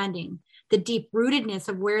understanding the deep rootedness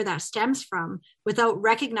of where that stems from, without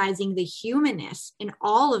recognizing the humanness in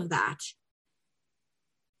all of that,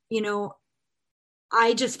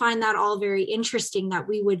 I just find that all very interesting that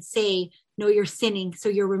we would say, no, you're sinning, so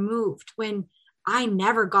you're removed, when I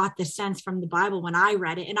never got the sense from the Bible when I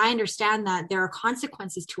read it. And I understand that there are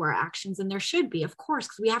consequences to our actions, and there should be, of course,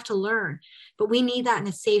 because we have to learn. But we need that in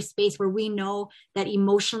a safe space where we know that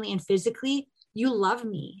emotionally and physically, you love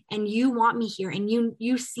me and you want me here, and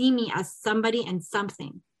you see me as somebody and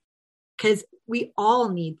something, because we all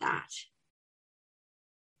need that.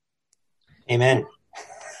 Amen.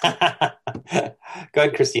 Go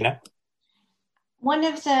ahead, Christina. One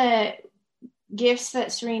of the gifts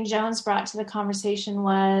that Serene Jones brought to the conversation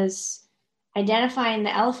was identifying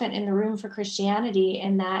the elephant in the room for Christianity,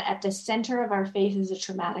 in that at the center of our faith is a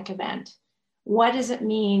traumatic event. What does it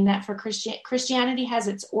mean that for Christianity has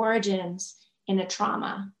its origins in a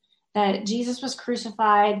trauma? That Jesus was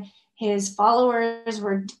crucified, his followers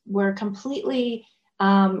were completely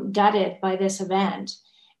gutted by this event,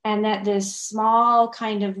 and that this small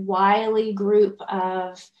kind of wily group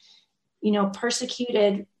of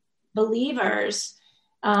persecuted believers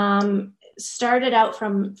started out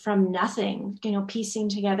from nothing, piecing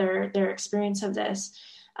together their experience of this.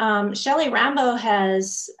 Shelley Rambo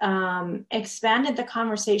has expanded the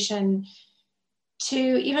conversation to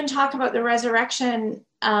even talk about the resurrection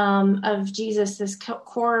of Jesus, this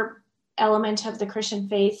core element of the Christian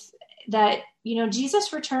faith, that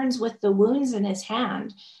Jesus returns with the wounds in his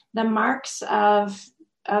hand. The marks of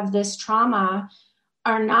this trauma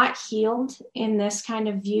are not healed in this kind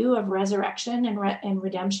of view of resurrection and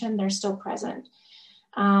redemption. They're still present.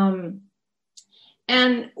 And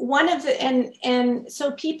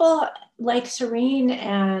so people like Serene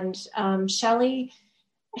and Shelley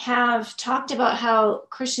have talked about how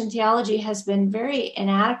Christian theology has been very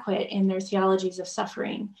inadequate in their theologies of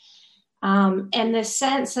suffering. And the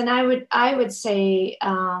sense, and I would say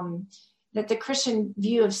that the Christian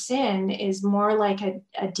view of sin is more like a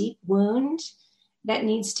deep wound that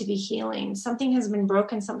needs to be healing. Something has been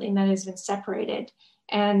broken, something that has been separated.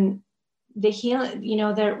 And the healing,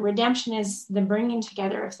 the redemption is the bringing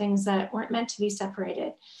together of things that weren't meant to be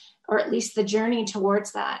separated, or at least the journey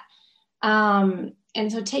towards that. And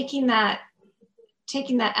so taking that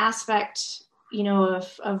aspect,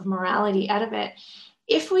 of morality out of it,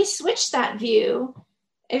 if we switch that view,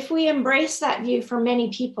 if we embrace that view for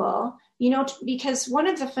many people, because one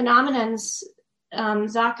of the phenomenons,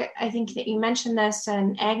 Zach, I think that you mentioned this,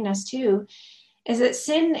 and Agnes too, is that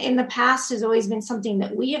sin in the past has always been something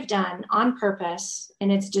that we have done on purpose,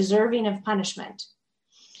 and it's deserving of punishment.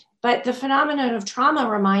 But the phenomenon of trauma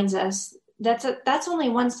reminds us that's only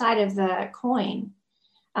one side of the coin.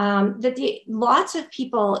 Lots of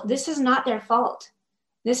people, this is not their fault.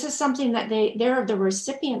 This is something that they're the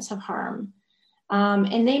recipients of harm.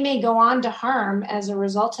 And they may go on to harm as a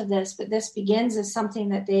result of this, but this begins as something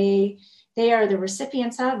that they are the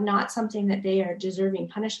recipients of, not something that they are deserving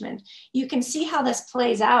punishment. You can see how this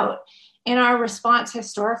plays out in our response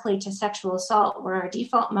historically to sexual assault, where our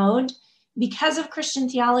default mode, because of Christian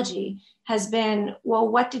theology, has been, well,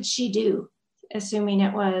 what did she do? Assuming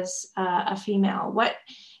it was a female,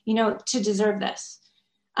 to deserve this.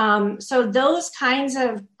 So those kinds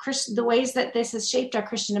of the ways that this has shaped our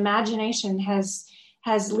Christian imagination has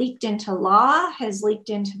leaked into law, has leaked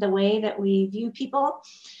into the way that we view people.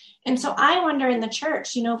 And so I wonder in the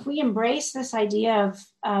church, if we embrace this idea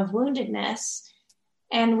of woundedness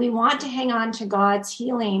and we want to hang on to God's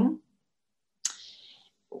healing,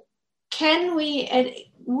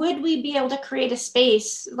 would we be able to create a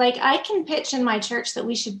space? Like, I can pitch in my church that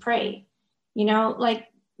we should pray,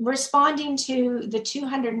 responding to the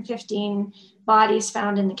 215 bodies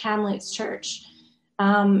found in the Kamloops church.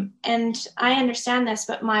 And I understand this,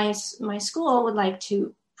 but my school would like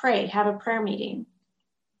to pray, have a prayer meeting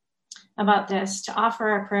about this, to offer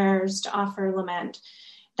our prayers, to offer lament.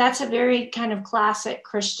 That's a very kind of classic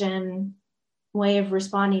Christian way of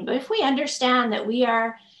responding. But if we understand that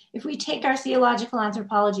if we take our theological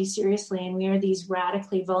anthropology seriously, and we are these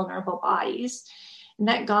radically vulnerable bodies, and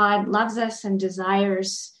that God loves us and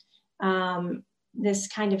desires this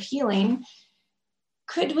kind of healing,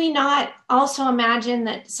 could we not also imagine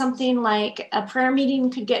that something like a prayer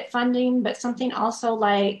meeting could get funding, but something also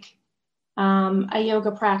like a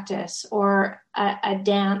yoga practice or a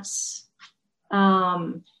dance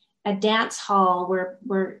hall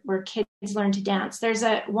where kids learn to dance? There's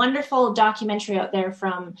a wonderful documentary out there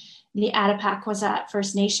from the Attapakwazat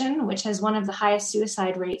First Nation, which has one of the highest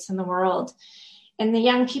suicide rates in the world. And the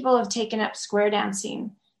young people have taken up square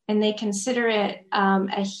dancing, and they consider it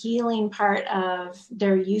a healing part of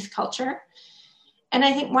their youth culture. And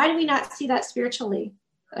I think, why do we not see that spiritually?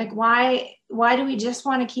 Like, why do we just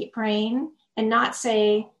want to keep praying and not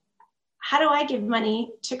say, how do I give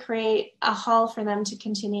money to create a hall for them to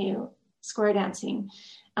continue square dancing?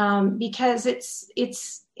 Because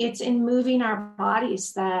it's in moving our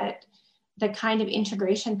bodies that the kind of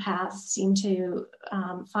integration paths seem to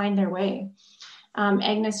find their way.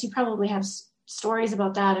 Agnes, you probably have stories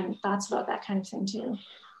about that and thoughts about that kind of thing too.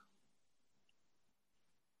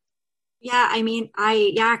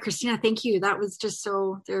 Yeah, Christina, thank you. That was just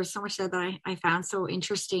there's so much there that I found so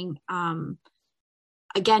interesting.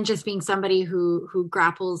 Again, just being somebody who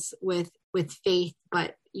grapples with faith,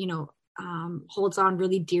 but, holds on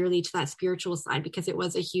really dearly to that spiritual side, because it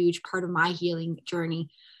was a huge part of my healing journey.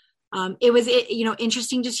 It was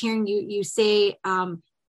interesting just hearing you say,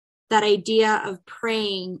 that idea of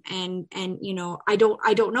praying and I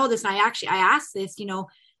don't know this. And I asked this,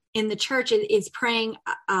 in the church, is praying,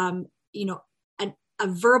 a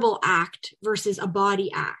verbal act versus a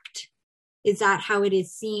body act? Is that how it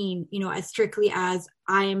is seen, as strictly as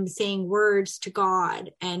I am saying words to God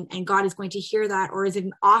and God is going to hear that? Or is it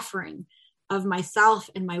an offering of myself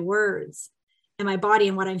and my words and my body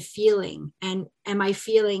and what I'm feeling? And am I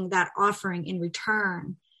feeling that offering in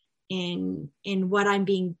return in what I'm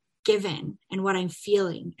being given and what I'm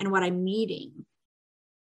feeling and what I'm needing?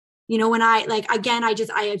 When I'm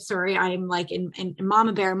like in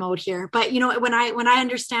mama bear mode here, but when I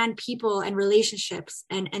understand people and relationships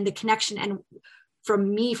and the connection, and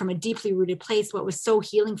from a deeply rooted place, what was so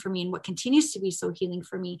healing for me and what continues to be so healing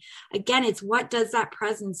for me, again, it's what does that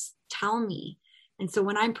presence tell me? And so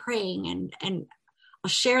when I'm praying and I'll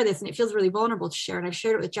share this, and it feels really vulnerable to share, and I've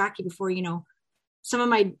shared it with Jackie before, some of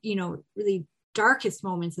my, really darkest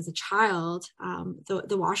moments as a child,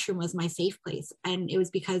 the washroom was my safe place. And it was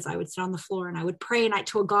because I would sit on the floor and I would pray, and I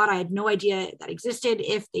told God I had no idea that existed.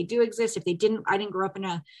 If they do exist, if they didn't, I didn't grow up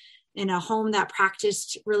in a home that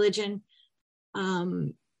practiced religion.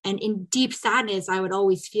 And in deep sadness, I would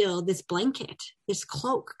always feel this blanket, this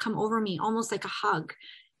cloak come over me, almost like a hug.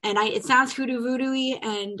 And it sounds voodoo-y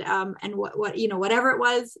and whatever it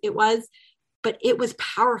was, but it was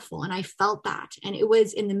powerful, and I felt that. And it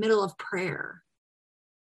was in the middle of prayer.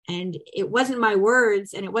 And it wasn't my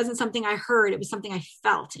words, and it wasn't something I heard. It was something I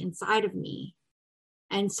felt inside of me.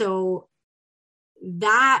 And so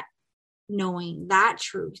that knowing that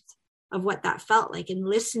truth of what that felt like, and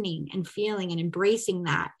listening and feeling and embracing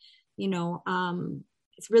that,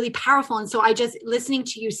 it's really powerful. And so I just listening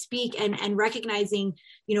to you speak and recognizing,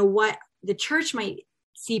 what the church might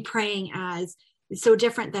see praying as is so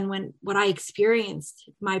different than what I experienced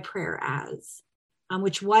my prayer as,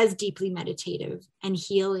 which was deeply meditative and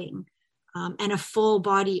healing, and a full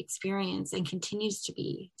body experience, and continues to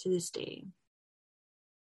be to this day.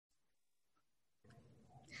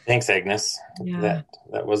 Thanks, Agnes. Yeah.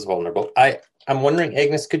 That was vulnerable. I'm wondering,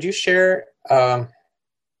 Agnes, could you share?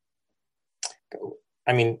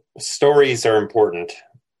 Stories are important,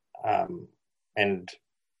 and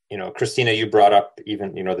Christina, you brought up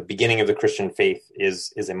even the beginning of the Christian faith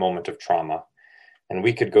is a moment of trauma, and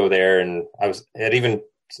we could go there. And it even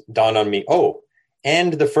dawned on me. Oh,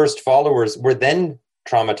 and the first followers were then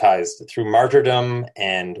traumatized through martyrdom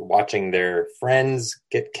and watching their friends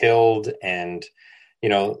get killed, and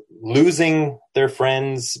losing their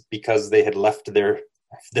friends because they had left their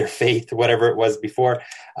faith, whatever it was before.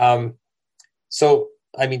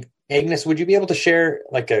 Agnes, would you be able to share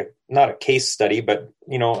not a case study, but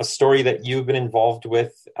a story that you've been involved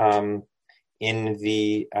with in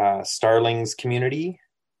the Starlings community?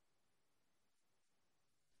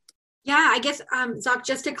 Yeah, I guess, Zach,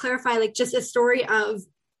 just to clarify, just a story of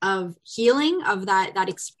healing, of that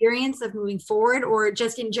experience of moving forward, or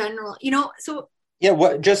just in general, so. Yeah,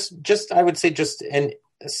 I would say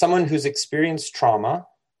someone who's experienced trauma,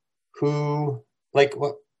 who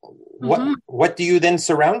what do you then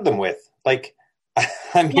surround them with?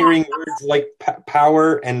 I'm hearing words like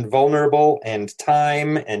power and vulnerable and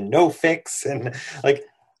time and no fix, and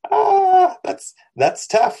that's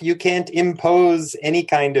tough. You can't impose any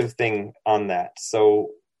kind of thing on that.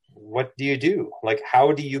 So what do you do?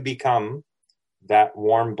 How do you become that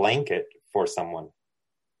warm blanket for someone?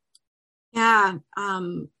 Yeah.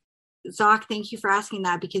 Zach, thank you for asking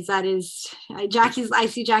that, because that is, I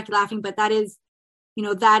see Jackie laughing, but that is,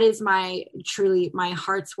 that is truly my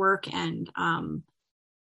heart's work. And,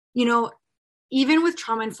 even with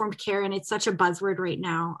trauma-informed care, and it's such a buzzword right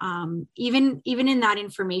now, even in that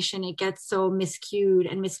information, it gets so miscued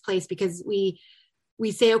and misplaced, because we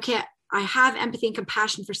say, okay, I have empathy and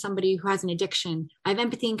compassion for somebody who has an addiction. I have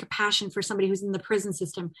empathy and compassion for somebody who's in the prison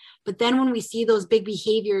system. But then when we see those big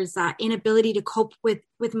behaviors, that inability to cope with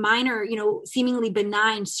minor, seemingly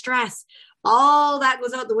benign stress, all that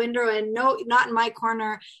goes out the window, and no, not in my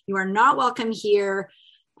corner. You are not welcome here.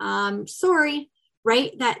 Sorry,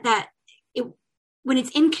 right? When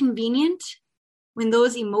it's inconvenient, when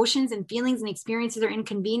those emotions and feelings and experiences are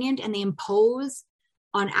inconvenient and they impose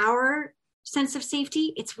on our sense of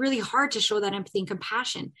safety, it's really hard to show that empathy and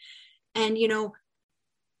compassion. And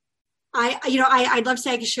I'd love to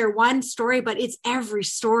say I could share one story, but it's every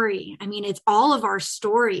story. I mean, it's all of our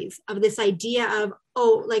stories of this idea of,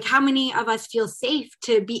 how many of us feel safe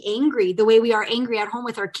to be angry the way we are angry at home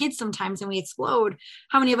with our kids sometimes and we explode.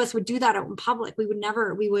 How many of us would do that out in public? We would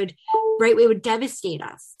never, it would devastate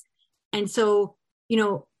us. And so,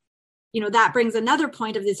 that brings another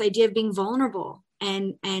point of this idea of being vulnerable.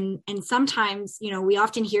 And sometimes, we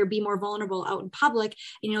often hear be more vulnerable out in public.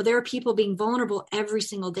 There are people being vulnerable every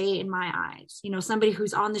single day in my eyes. Somebody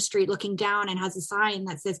who's on the street looking down and has a sign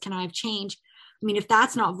that says, "Can I have change?" I mean, if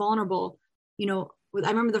that's not vulnerable, I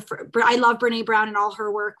remember I love Brene Brown and all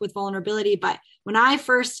her work with vulnerability. But when I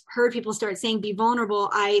first heard people start saying be vulnerable,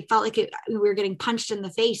 I felt like we were getting punched in the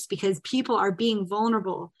face, because people are being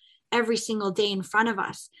vulnerable every single day in front of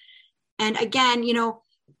us. And again,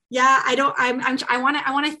 yeah, I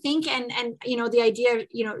want to think and the idea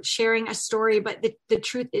of, sharing a story, but the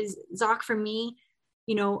truth is, Zach, for me,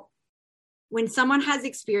 when someone has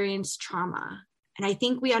experienced trauma, and I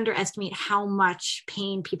think we underestimate how much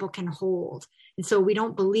pain people can hold. And so we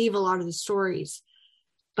don't believe a lot of the stories,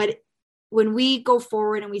 but when we go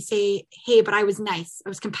forward and we say, hey, but I was nice, I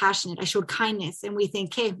was compassionate, I showed kindness, and we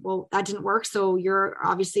think, hey, well, that didn't work, so you're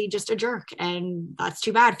obviously just a jerk, and that's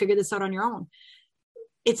too bad, figure this out on your own.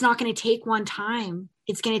 It's not going to take one time.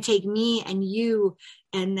 It's going to take me and you,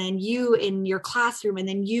 and then you in your classroom, and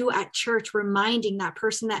then you at church, reminding that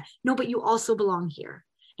person that, no, but you also belong here.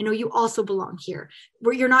 I know you also belong here,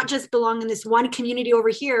 where you're not just belong in this one community over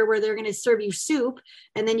here where they're going to serve you soup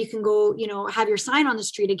and then you can go, have your sign on the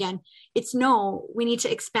street again. It's no, we need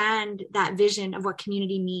to expand that vision of what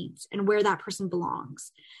community needs and where that person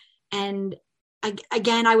belongs. And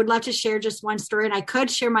again, I would love to share just one story, and I could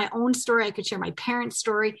share my own story. I could share my parents'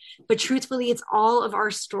 story, but truthfully, it's all of our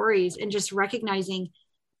stories, and just recognizing,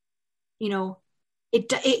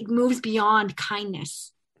 it moves beyond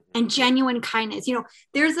kindness and genuine kindness.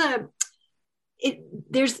 There's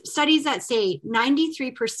studies that say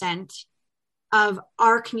 93% of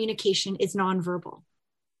our communication is nonverbal.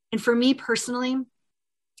 And for me personally,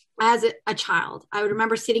 as a child, I would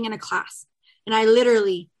remember sitting in a class, and I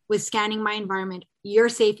literally was scanning my environment. You're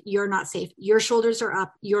safe. You're not safe. Your shoulders are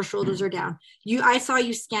up. Your shoulders are down. I saw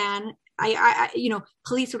you scan.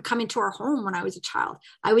 Police would come into our home when I was a child.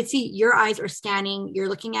 I would see your eyes are scanning. You're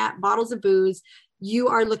looking at bottles of booze. You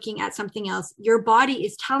are looking at something else. Your body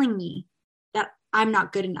is telling me that I'm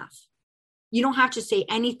not good enough. You don't have to say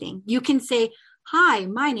anything. You can say, hi,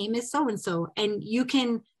 my name is so-and-so. And you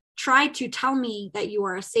can try to tell me that you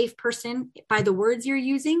are a safe person by the words you're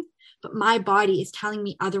using, but my body is telling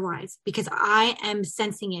me otherwise because I am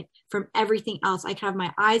sensing it from everything else. I can have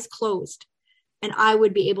my eyes closed and I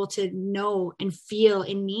would be able to know and feel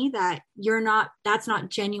in me that that's not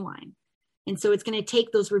genuine. And so it's going to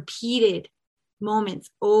take those repeated moments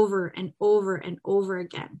over and over and over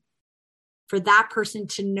again for that person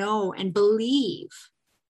to know and believe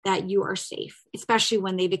that you are safe, especially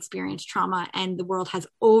when they've experienced trauma and the world has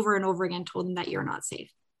over and over again told them that you're not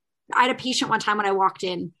safe. I had a patient one time when I walked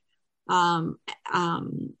in,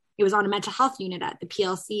 it was on a mental health unit at the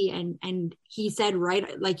PLC. And he said, it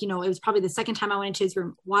was probably the second time I went into his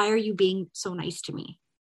room, why are you being so nice to me?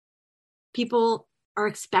 People are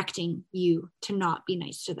expecting you to not be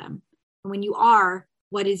nice to them. And when you are,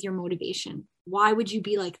 what is your motivation? Why would you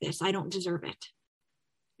be like this? I don't deserve it.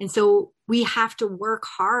 And so we have to work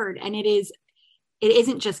hard. And it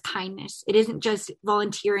isn't just kindness. It isn't just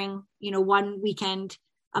volunteering, one weekend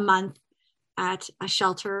a month at a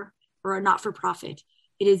shelter or a not-for-profit.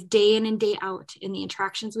 It is day in and day out in the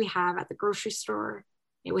interactions we have at the grocery store,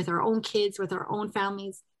 with our own kids, with our own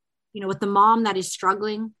families, with the mom that is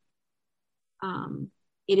struggling.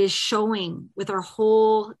 It is showing with our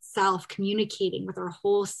whole self, communicating with our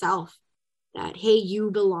whole self that, hey,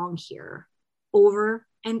 you belong here, over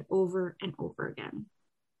and over and over again.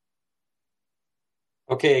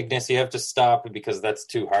 Okay, Agnes, you have to stop because that's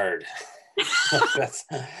too hard. that's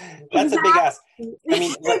a big ask. I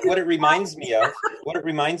mean, what it reminds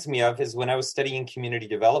me of is when I was studying community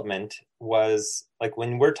development was like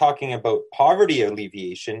when we're talking about poverty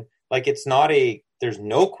alleviation, like there's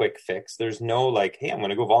no quick fix. There's no like, hey, I'm going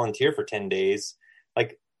to go volunteer for 10 days.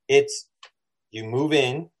 Like it's, you move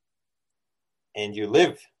in and you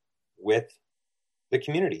live with the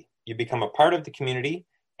community. You become a part of the community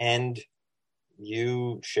and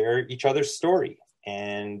you share each other's story.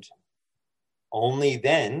 And only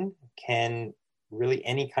then can really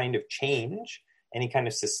any kind of change, any kind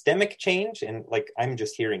of systemic change, and like I'm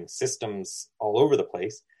just hearing systems all over the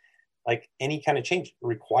place, like any kind of change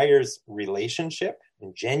requires relationship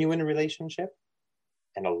and genuine relationship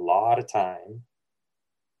and a lot of time.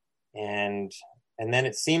 And then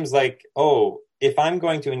it seems like, if I'm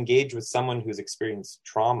going to engage with someone who's experienced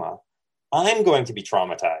trauma, I'm going to be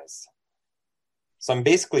traumatized. So I'm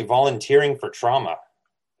basically volunteering for trauma.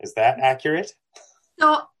 Is that accurate?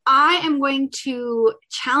 So I am going to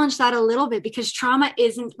challenge that a little bit because trauma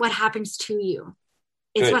isn't what happens to you.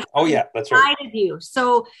 It's Good. what happens that's right. inside of you.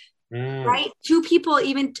 So, right, two people,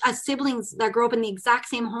 even siblings that grow up in the exact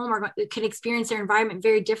same home can experience their environment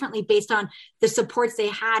very differently based on the supports they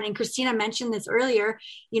had. And Christina mentioned this earlier,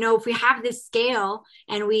 if we have this scale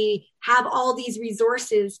and we have all these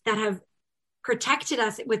resources that have protected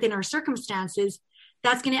us within our circumstances,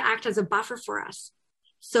 that's going to act as a buffer for us.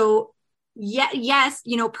 So yes,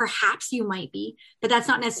 perhaps you might be, but that's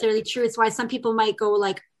not necessarily true. It's why some people might go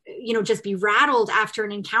like, just be rattled after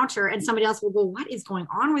an encounter and somebody else will go, what is going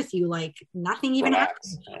on with you? Like nothing even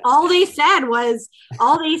happened. All they said was,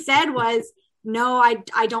 no,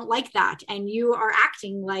 I don't like that. And you are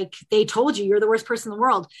acting like they told you you're the worst person in the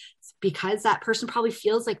world. It's because that person probably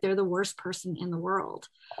feels like they're the worst person in the world.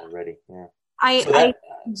 Already. Yeah.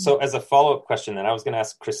 So as a follow-up question, then I was going to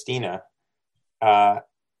ask Christina,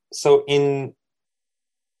 so in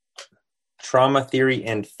trauma theory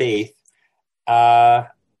and faith,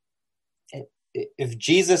 if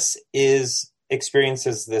Jesus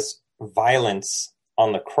experiences this violence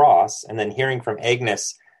on the cross, and then hearing from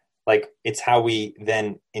Agnes, like it's how we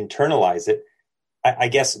then internalize it, I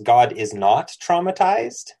guess God is not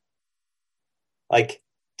traumatized. Like,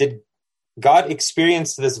 did God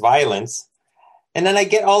experience this violence? And then I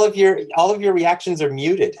get all of your reactions are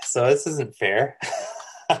muted, so this isn't fair.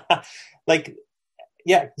 Like,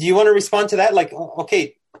 yeah, do you want to respond to that? Like,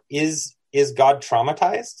 okay, is God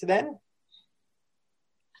traumatized then?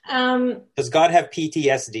 Does God have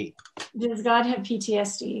PTSD? Does God have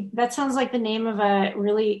PTSD? That sounds like the name of a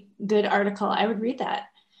really good article. I would read that.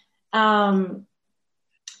 Well,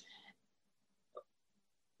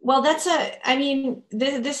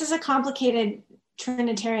 this is a complicated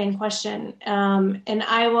Trinitarian question. And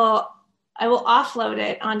I will offload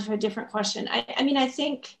it onto a different question. I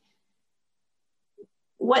think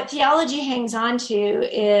what theology hangs on to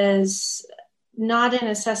is not an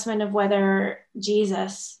assessment of whether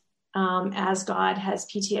Jesus, as God, has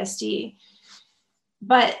PTSD,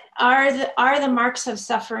 but are the marks of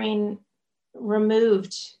suffering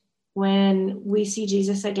removed when we see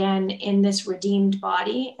Jesus again in this redeemed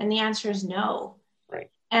body? And the answer is no. Right.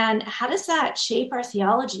 And how does that shape our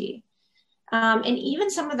theology? And even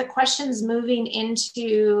some of the questions moving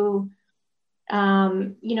into,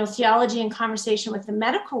 theology and conversation with the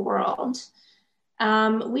medical world.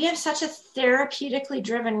 We have such a therapeutically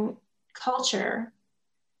driven culture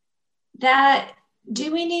that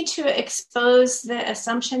do we need to expose the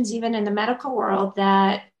assumptions even in the medical world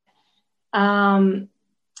that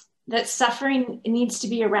that suffering needs to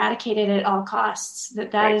be eradicated at all costs,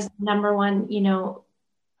 that right. is number one,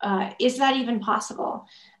 is that even possible?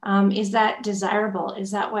 Is that desirable?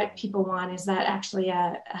 Is that what people want? Is that actually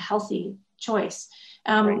a healthy choice?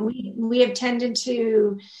 Right. We have tended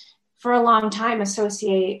to, for a long time,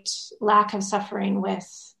 associate lack of suffering with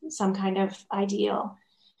some kind of ideal.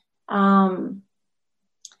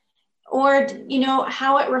 Or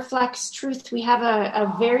how it reflects truth. We have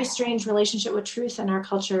a very strange relationship with truth in our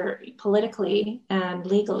culture, politically and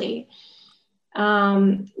legally,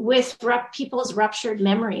 with people's ruptured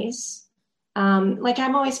memories.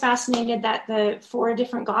 I'm always fascinated that the 4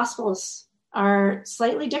 different gospels are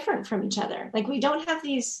slightly different from each other. Like, we don't have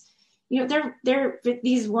these, they're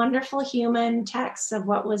these wonderful human texts of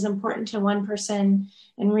what was important to one person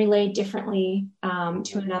and relayed differently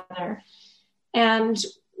to another. And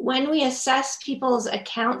when we assess people's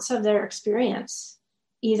accounts of their experience,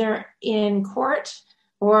 either in court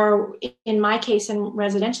or in my case, in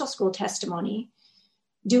residential school testimony,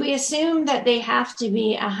 do we assume that they have to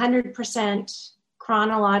be 100%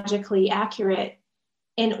 chronologically accurate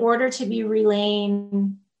in order to be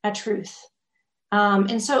relaying a truth?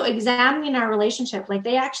 And so examining our relationship, like,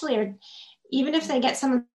 they actually are, even if they get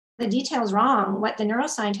some of the details wrong, what the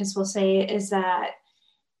neuroscientists will say is that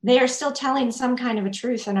they are still telling some kind of a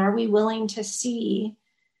truth. And are we willing to see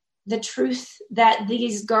the truth that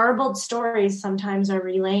these garbled stories sometimes are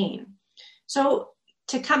relaying? So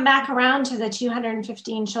to come back around to the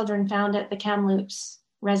 215 children found at the Kamloops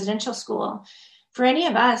residential school, for any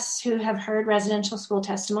of us who have heard residential school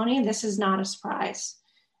testimony, this is not a surprise.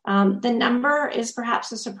 The number is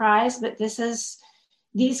perhaps a surprise, but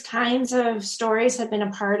these kinds of stories have been a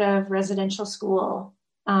part of residential school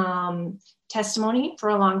testimony for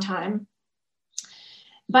a long time.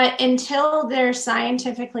 But until they're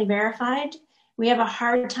scientifically verified, we have a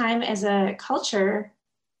hard time as a culture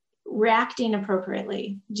reacting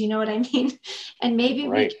appropriately. Do you know what I mean? And maybe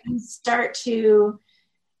right. we can start to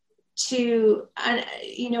listen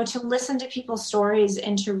to people's stories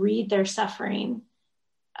and to read their suffering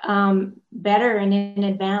better and in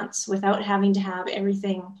advance without having to have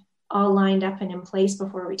everything all lined up and in place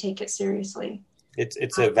before we take it seriously.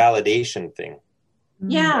 It's a validation thing.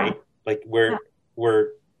 Yeah. Right? Like we're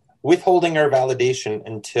withholding our validation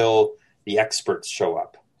until the experts show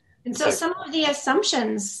up. And so some of the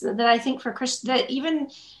assumptions that I think for Christians, that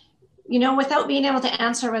even, without being able to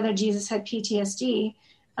answer whether Jesus had PTSD,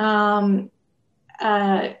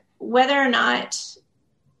 whether or not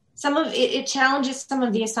some of it challenges some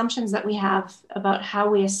of the assumptions that we have about how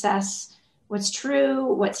we assess what's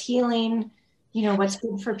true, what's healing, what's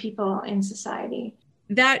good for people in society.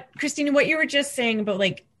 That, Christina, what you were just saying about,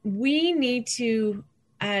 like, we need to,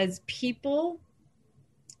 as people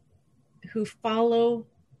who follow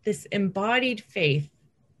this embodied faith,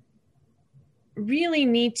 really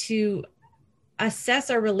need to assess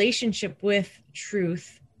our relationship with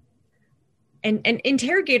truth and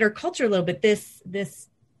interrogate our culture a little bit. The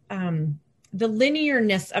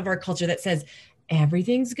linearness of our culture that says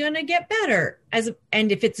everything's going to get better,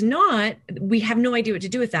 and if it's not, we have no idea what to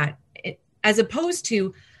do with that. As opposed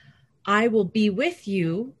to, I will be with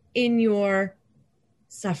you in your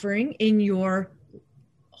suffering, in your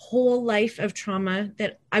whole life of trauma,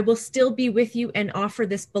 that I will still be with you and offer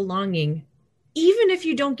this belonging, even if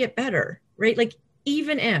you don't get better, right? Like,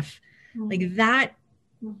 even if, like that,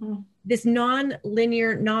 this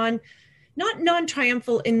non-linear, not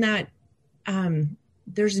non-triumphal in that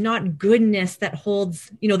there's not goodness that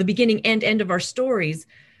holds, the beginning and end of our stories.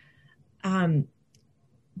 But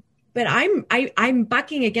I'm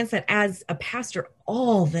bucking against that as a pastor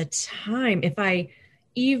all the time. If I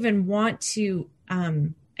even want to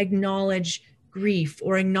acknowledge grief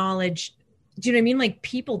or acknowledge, do you know what I mean? Like,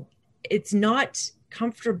 people, it's not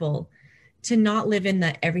comfortable to not live in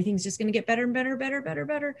the everything's just going to get better and better, better, better,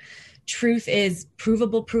 better. Truth is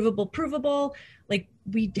provable. Like,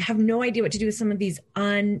 we have no idea what to do with some of these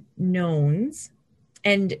unknowns,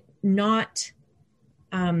 and not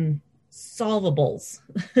solvables,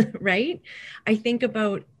 right? I think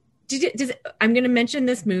about, I'm going to mention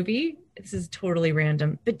this movie. This is totally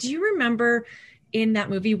random, but do you remember in that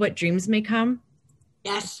movie, What Dreams May Come?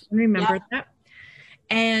 Yes. Remember that?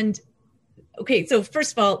 And okay, so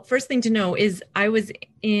first of all, first thing to know is I feel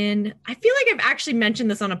like I've actually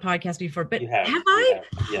mentioned this on a podcast before, but have I?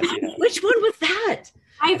 Yes, you have. Which one was that?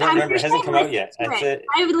 I don't remember. It hasn't come out yet.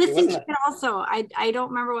 I've listened to it also. I don't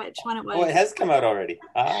remember which one it was. Oh, it has come out already.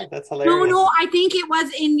 Ah, that's hilarious. No, I think it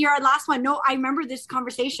was in your last one. No, I remember this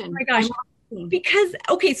conversation. Oh my gosh. Because,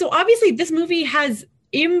 okay, so obviously this movie has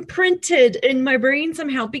imprinted in my brain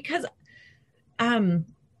somehow because, you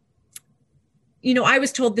know, I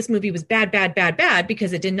was told this movie was bad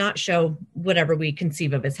because it did not show whatever we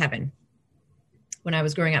conceive of as heaven when I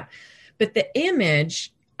was growing up. But the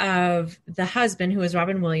image of the husband, who is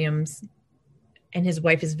Robin Williams, and his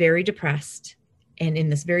wife is very depressed and in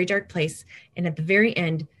this very dark place. And at the very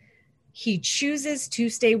end, he chooses to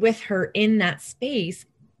stay with her in that space.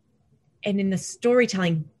 And in the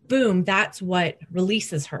storytelling, boom, that's what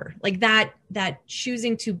releases her. Like that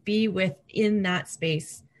choosing to be within that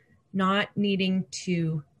space, not needing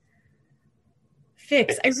to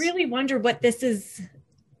fix. I really wonder what this is.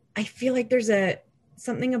 I feel like there's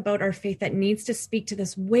something about our faith that needs to speak to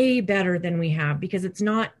this way better than we have, because it's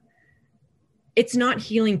not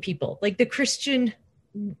healing people. Like the Christian,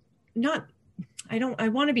 I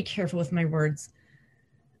want to be careful with my words,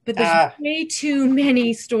 but there's way too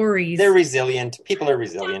many stories. They're resilient. People are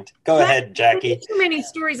resilient. Go ahead, Jackie. Too many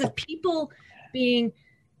stories of people being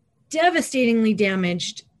devastatingly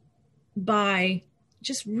damaged by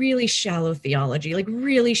just really shallow theology, like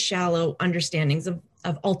really shallow understandings of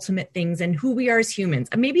ultimate things and who we are as humans.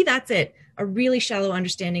 And maybe that's it, a really shallow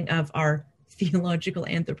understanding of our theological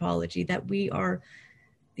anthropology, that we are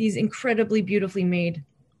these incredibly beautifully made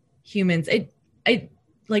humans. I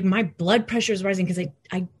like my blood pressure is rising because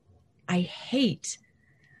I hate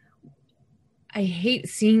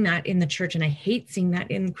seeing that in the church, and I hate seeing that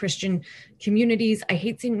in Christian communities. I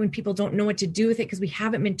hate seeing when people don't know what to do with it because we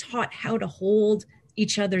haven't been taught how to hold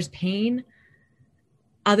each other's pain,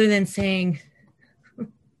 other than saying,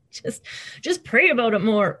 just pray about it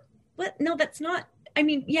more. What? No, that's not. I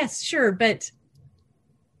mean, yes, sure, but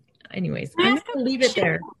anyways, I'm going to leave it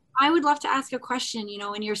there. I would love to ask a question. You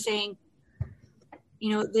know, when you're saying, you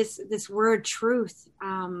know, this word truth,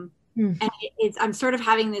 and I'm sort of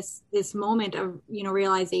having this moment of, you know,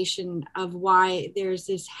 realization of why there's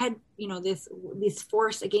this this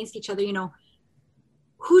force against each other. You know,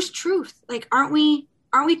 whose truth? Like, aren't we?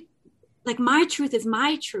 Like, my truth is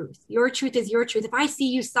my truth. Your truth is your truth. If I see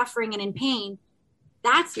you suffering and in pain,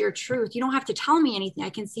 that's your truth. You don't have to tell me anything.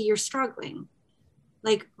 I can see you're struggling.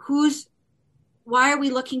 Like, why are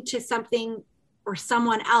we looking to something or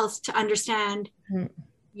someone else to understand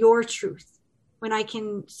your truth when I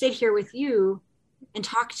can sit here with you and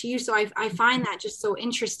talk to you? So I find that just so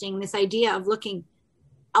interesting, this idea of looking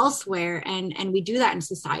elsewhere. And we do that in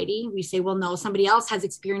society. We say, well, no, somebody else has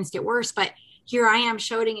experienced it worse, but here I am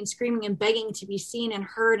shouting and screaming and begging to be seen and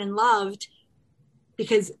heard and loved,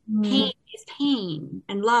 because pain is pain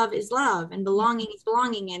and love is love and belonging is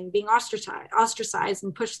belonging, and being ostracized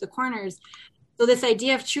and pushed to the corners. So this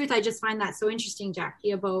idea of truth, I just find that so interesting,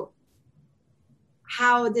 Jackie, about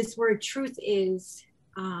how this word truth is,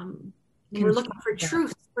 we're looking for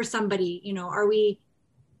truth for somebody, you know, are we,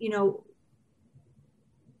 you know,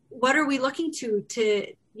 what are we looking to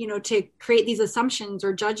you know, to create these assumptions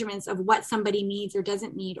or judgments of what somebody needs or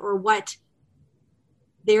doesn't need, or what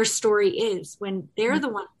their story is, when they're the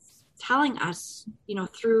ones telling us, you know,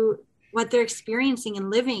 through what they're experiencing and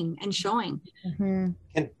living and showing. Can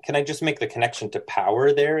I just make the connection to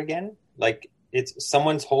power there again? Like, it's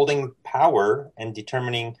someone's holding power and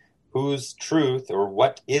determining whose truth or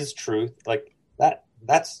what is truth. Like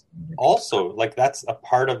that's also, like, that's a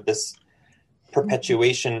part of this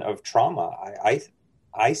perpetuation of trauma.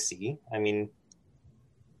 I see. I mean,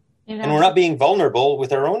 and we're not being vulnerable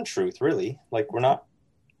with our own truth, really. Like, we're not.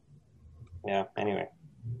 Yeah. Anyway.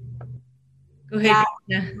 Go ahead.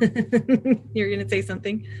 Yeah. You're going to say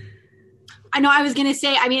something. I know I was going to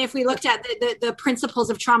say, I mean, if we looked at the principles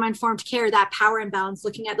of trauma-informed care, that power imbalance,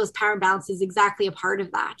 looking at those power imbalances is exactly a part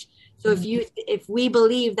of that. So if we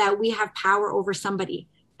believe that we have power over somebody,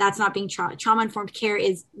 that's not being trauma-informed care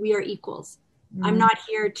is we are equals. I'm not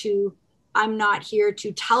here to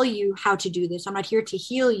tell you how to do this. I'm not here to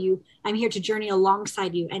heal you. I'm here to journey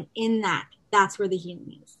alongside you. And in that's where the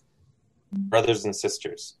healing is. Brothers and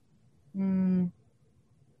sisters. In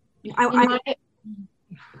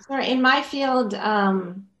my field,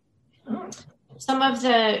 some of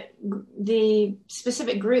the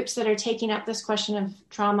specific groups that are taking up this question of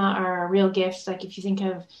trauma are a real gift. Like if you think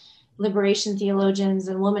of liberation theologians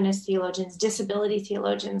and womanist theologians, disability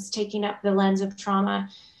theologians taking up the lens of trauma,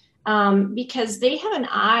 because they have an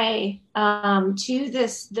eye to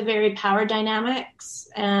the very power dynamics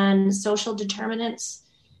and social determinants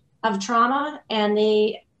of trauma, and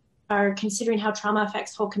they are considering how trauma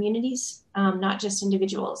affects whole communities, not just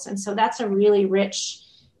individuals. And so that's a really rich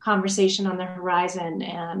conversation on the horizon,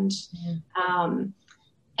 and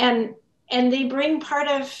they bring part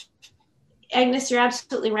of, Agnes, you're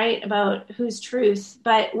absolutely right about whose truth.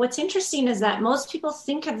 But what's interesting is that most people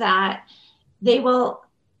think of that, they will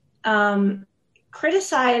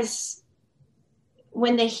criticize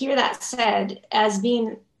when they hear that said as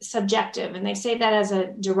being subjective, and they say that as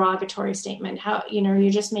a derogatory statement. How, you're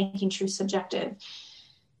just making truth subjective.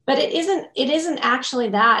 But it isn't actually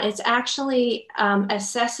that. It's actually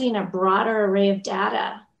assessing a broader array of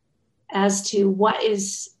data as to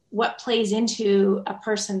what plays into a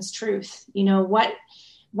person's truth,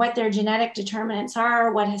 what their genetic determinants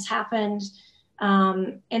are, what has happened.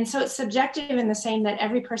 And so it's subjective in the same that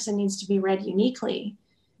every person needs to be read uniquely,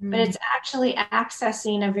 but it's actually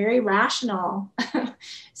accessing a very rational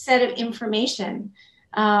set of information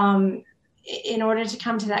in order to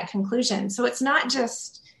come to that conclusion. So it's not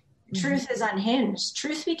just truth is unhinged.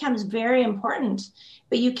 Truth becomes very important,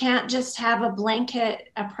 but you can't just have a blanket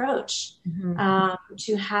approach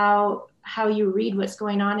to how you read what's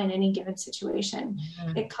going on in any given situation.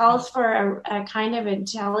 It calls for a kind of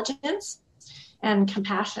intelligence and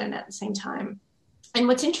compassion at the same time. And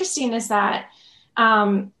what's interesting is that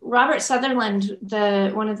Robert Sutherland,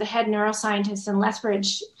 one of the head neuroscientists in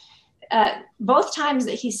Lethbridge, both times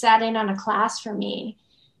that he sat in on a class for me,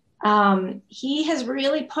 he has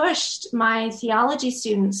really pushed my theology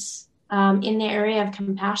students in the area of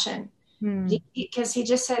compassion, because he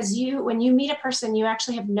just says, when you meet a person, you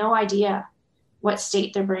actually have no idea what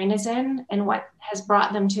state their brain is in and what has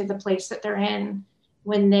brought them to the place that they're in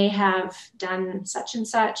when they have done such and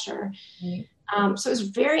such. Or so it was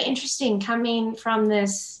very interesting coming from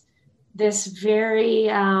this very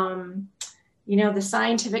the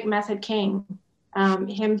scientific method king.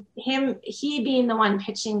 He being the one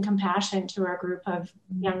pitching compassion to our group of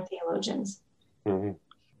young theologians.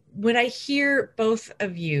 When I hear both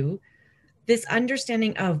of you, this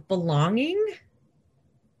understanding of belonging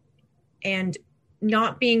and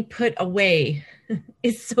not being put away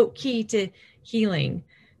is so key to healing,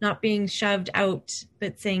 not being shoved out,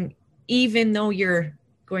 but saying, even though you're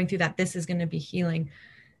going through that, this is going to be healing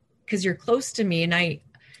because you're close to me. And I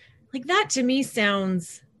like that, to me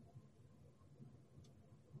sounds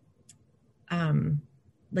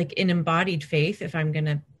like an embodied faith, if I'm going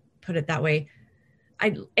to put it that way.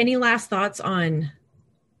 Any last thoughts on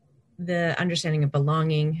the understanding of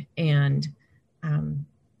belonging and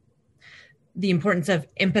the importance of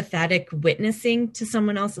empathetic witnessing to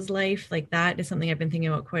someone else's life? Like that is something I've been thinking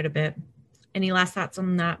about quite a bit. Any last thoughts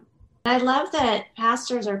on that? I love that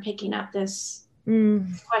pastors are picking up this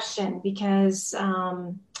question, because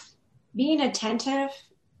being attentive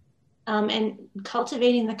and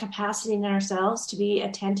cultivating the capacity in ourselves to be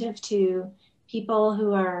attentive to people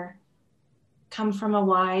who come from a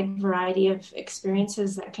wide variety of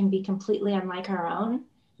experiences that can be completely unlike our own,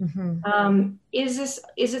 is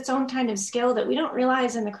its own kind of skill that we don't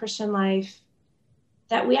realize in the Christian life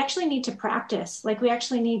that we actually need to practice. Like we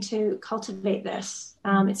actually need to cultivate this.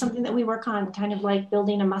 It's something that we work on, kind of like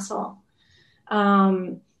building a muscle.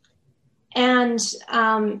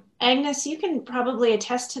 Agnes, you can probably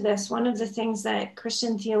attest to this. One of the things that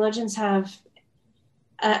Christian theologians have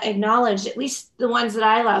acknowledged, at least the ones that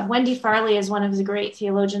I love, Wendy Farley is one of the great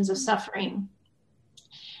theologians of suffering.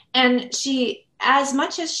 And she, as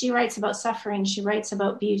much as she writes about suffering, she writes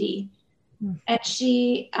about beauty. And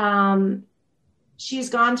she's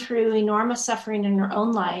gone through enormous suffering in her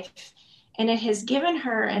own life, and it has given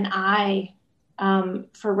her an eye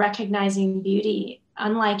for recognizing beauty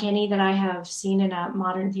unlike any that I have seen in a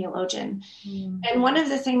modern theologian. And one of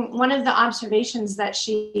the observations that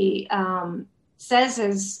she says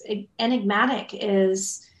is enigmatic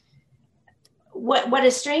is what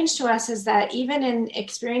is strange to us is that even in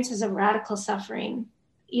experiences of radical suffering,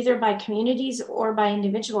 either by communities or by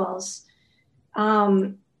individuals,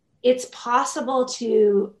 it's possible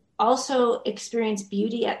to also experience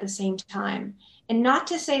beauty at the same time. And not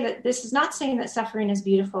to say that this is not saying that suffering is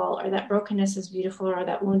beautiful or that brokenness is beautiful or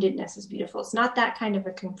that woundedness is beautiful. It's not that kind of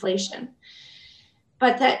a conflation,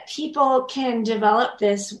 but that people can develop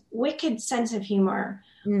this wicked sense of humor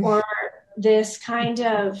or this kind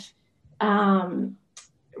of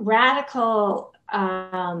radical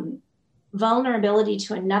vulnerability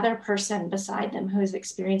to another person beside them who has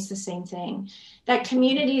experienced the same thing. That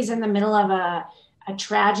communities in the middle of a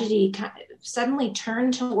tragedy suddenly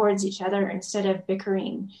turn towards each other instead of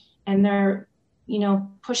bickering, and they're,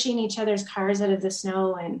 pushing each other's cars out of the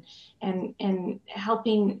snow and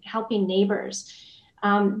helping neighbors.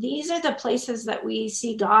 These are the places that we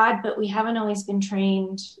see God, but we haven't always been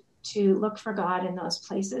trained to look for God in those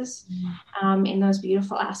places, in those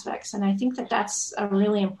beautiful aspects. And I think that that's a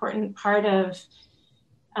really important part of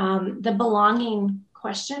the belonging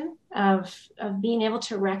question of being able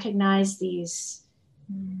to recognize these,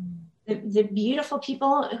 the beautiful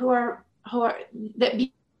people who are that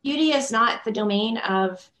beauty is not the domain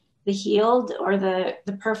of the healed or the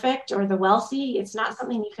perfect or the wealthy. It's not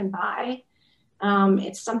something you can buy.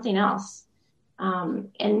 It's something else.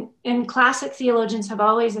 And classic theologians have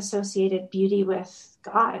always associated beauty with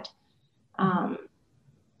God.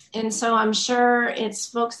 And so I'm sure it's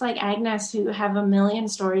folks like Agnes who have a million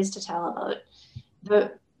stories to tell about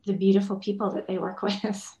the beautiful people that they work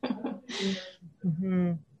with.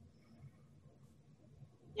 Mm-hmm.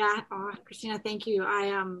 Yeah. Oh, Christina, thank you. I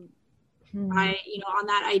on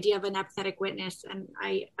that idea of an empathetic witness, and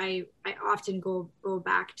I often go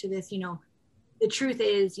back to this, the truth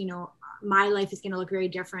is, my life is going to look very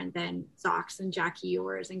different than Zach's and Jackie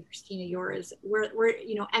yours and Christina yours. We're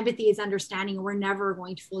empathy is understanding, and we're never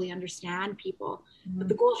going to fully understand people. But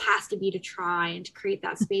the goal has to be to try and to create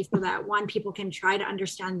that space so that people can try to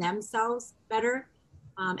understand themselves better,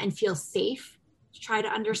 and feel safe to try to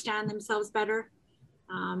understand themselves better.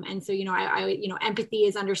 And so, empathy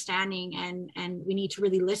is understanding, and we need to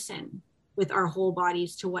really listen with our whole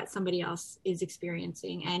bodies to what somebody else is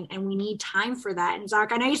experiencing. And we need time for that. And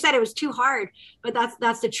Zach, I know you said it was too hard, but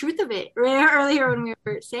that's the truth of it. Earlier when we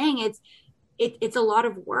were saying it's a lot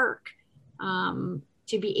of work,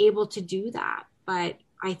 to be able to do that. But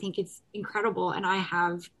I think it's incredible. And I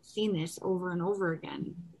have seen this over and over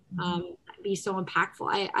again, be so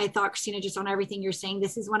impactful. I thought, Christina, just on everything you're saying,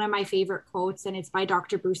 this is one of my favorite quotes, and it's by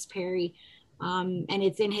Dr. Bruce Perry. And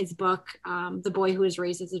it's in his book, The Boy Who Was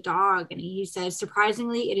Raised as a Dog. And he says,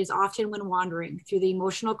 surprisingly, it is often when wandering through the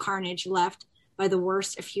emotional carnage left by the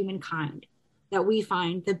worst of humankind that we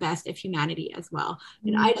find the best of humanity as well.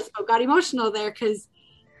 And I just got emotional there because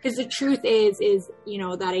the truth is,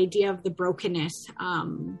 that idea of the brokenness,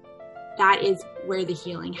 that is where the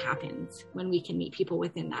healing happens, when we can meet people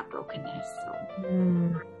within that brokenness. So.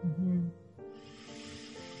 Mm-hmm.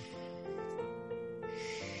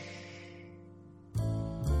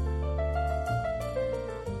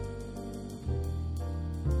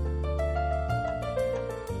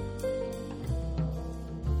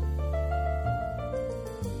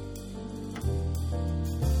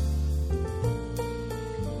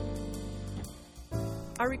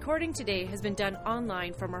 Our recording today has been done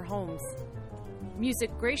online from our homes.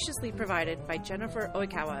 Music graciously provided by Jennifer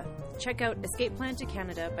Oikawa. Check out Escape Plan to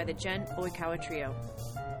Canada by the Jen Oikawa Trio.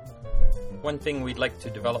 One thing we'd like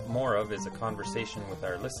to develop more of is a conversation with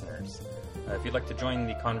our listeners. If you'd like to join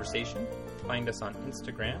the conversation, find us on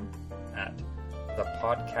Instagram at The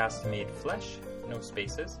Podcast Made Flesh, no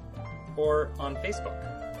spaces, or on Facebook.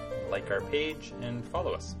 Like our page and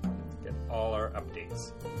follow us. Get all our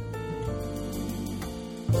updates.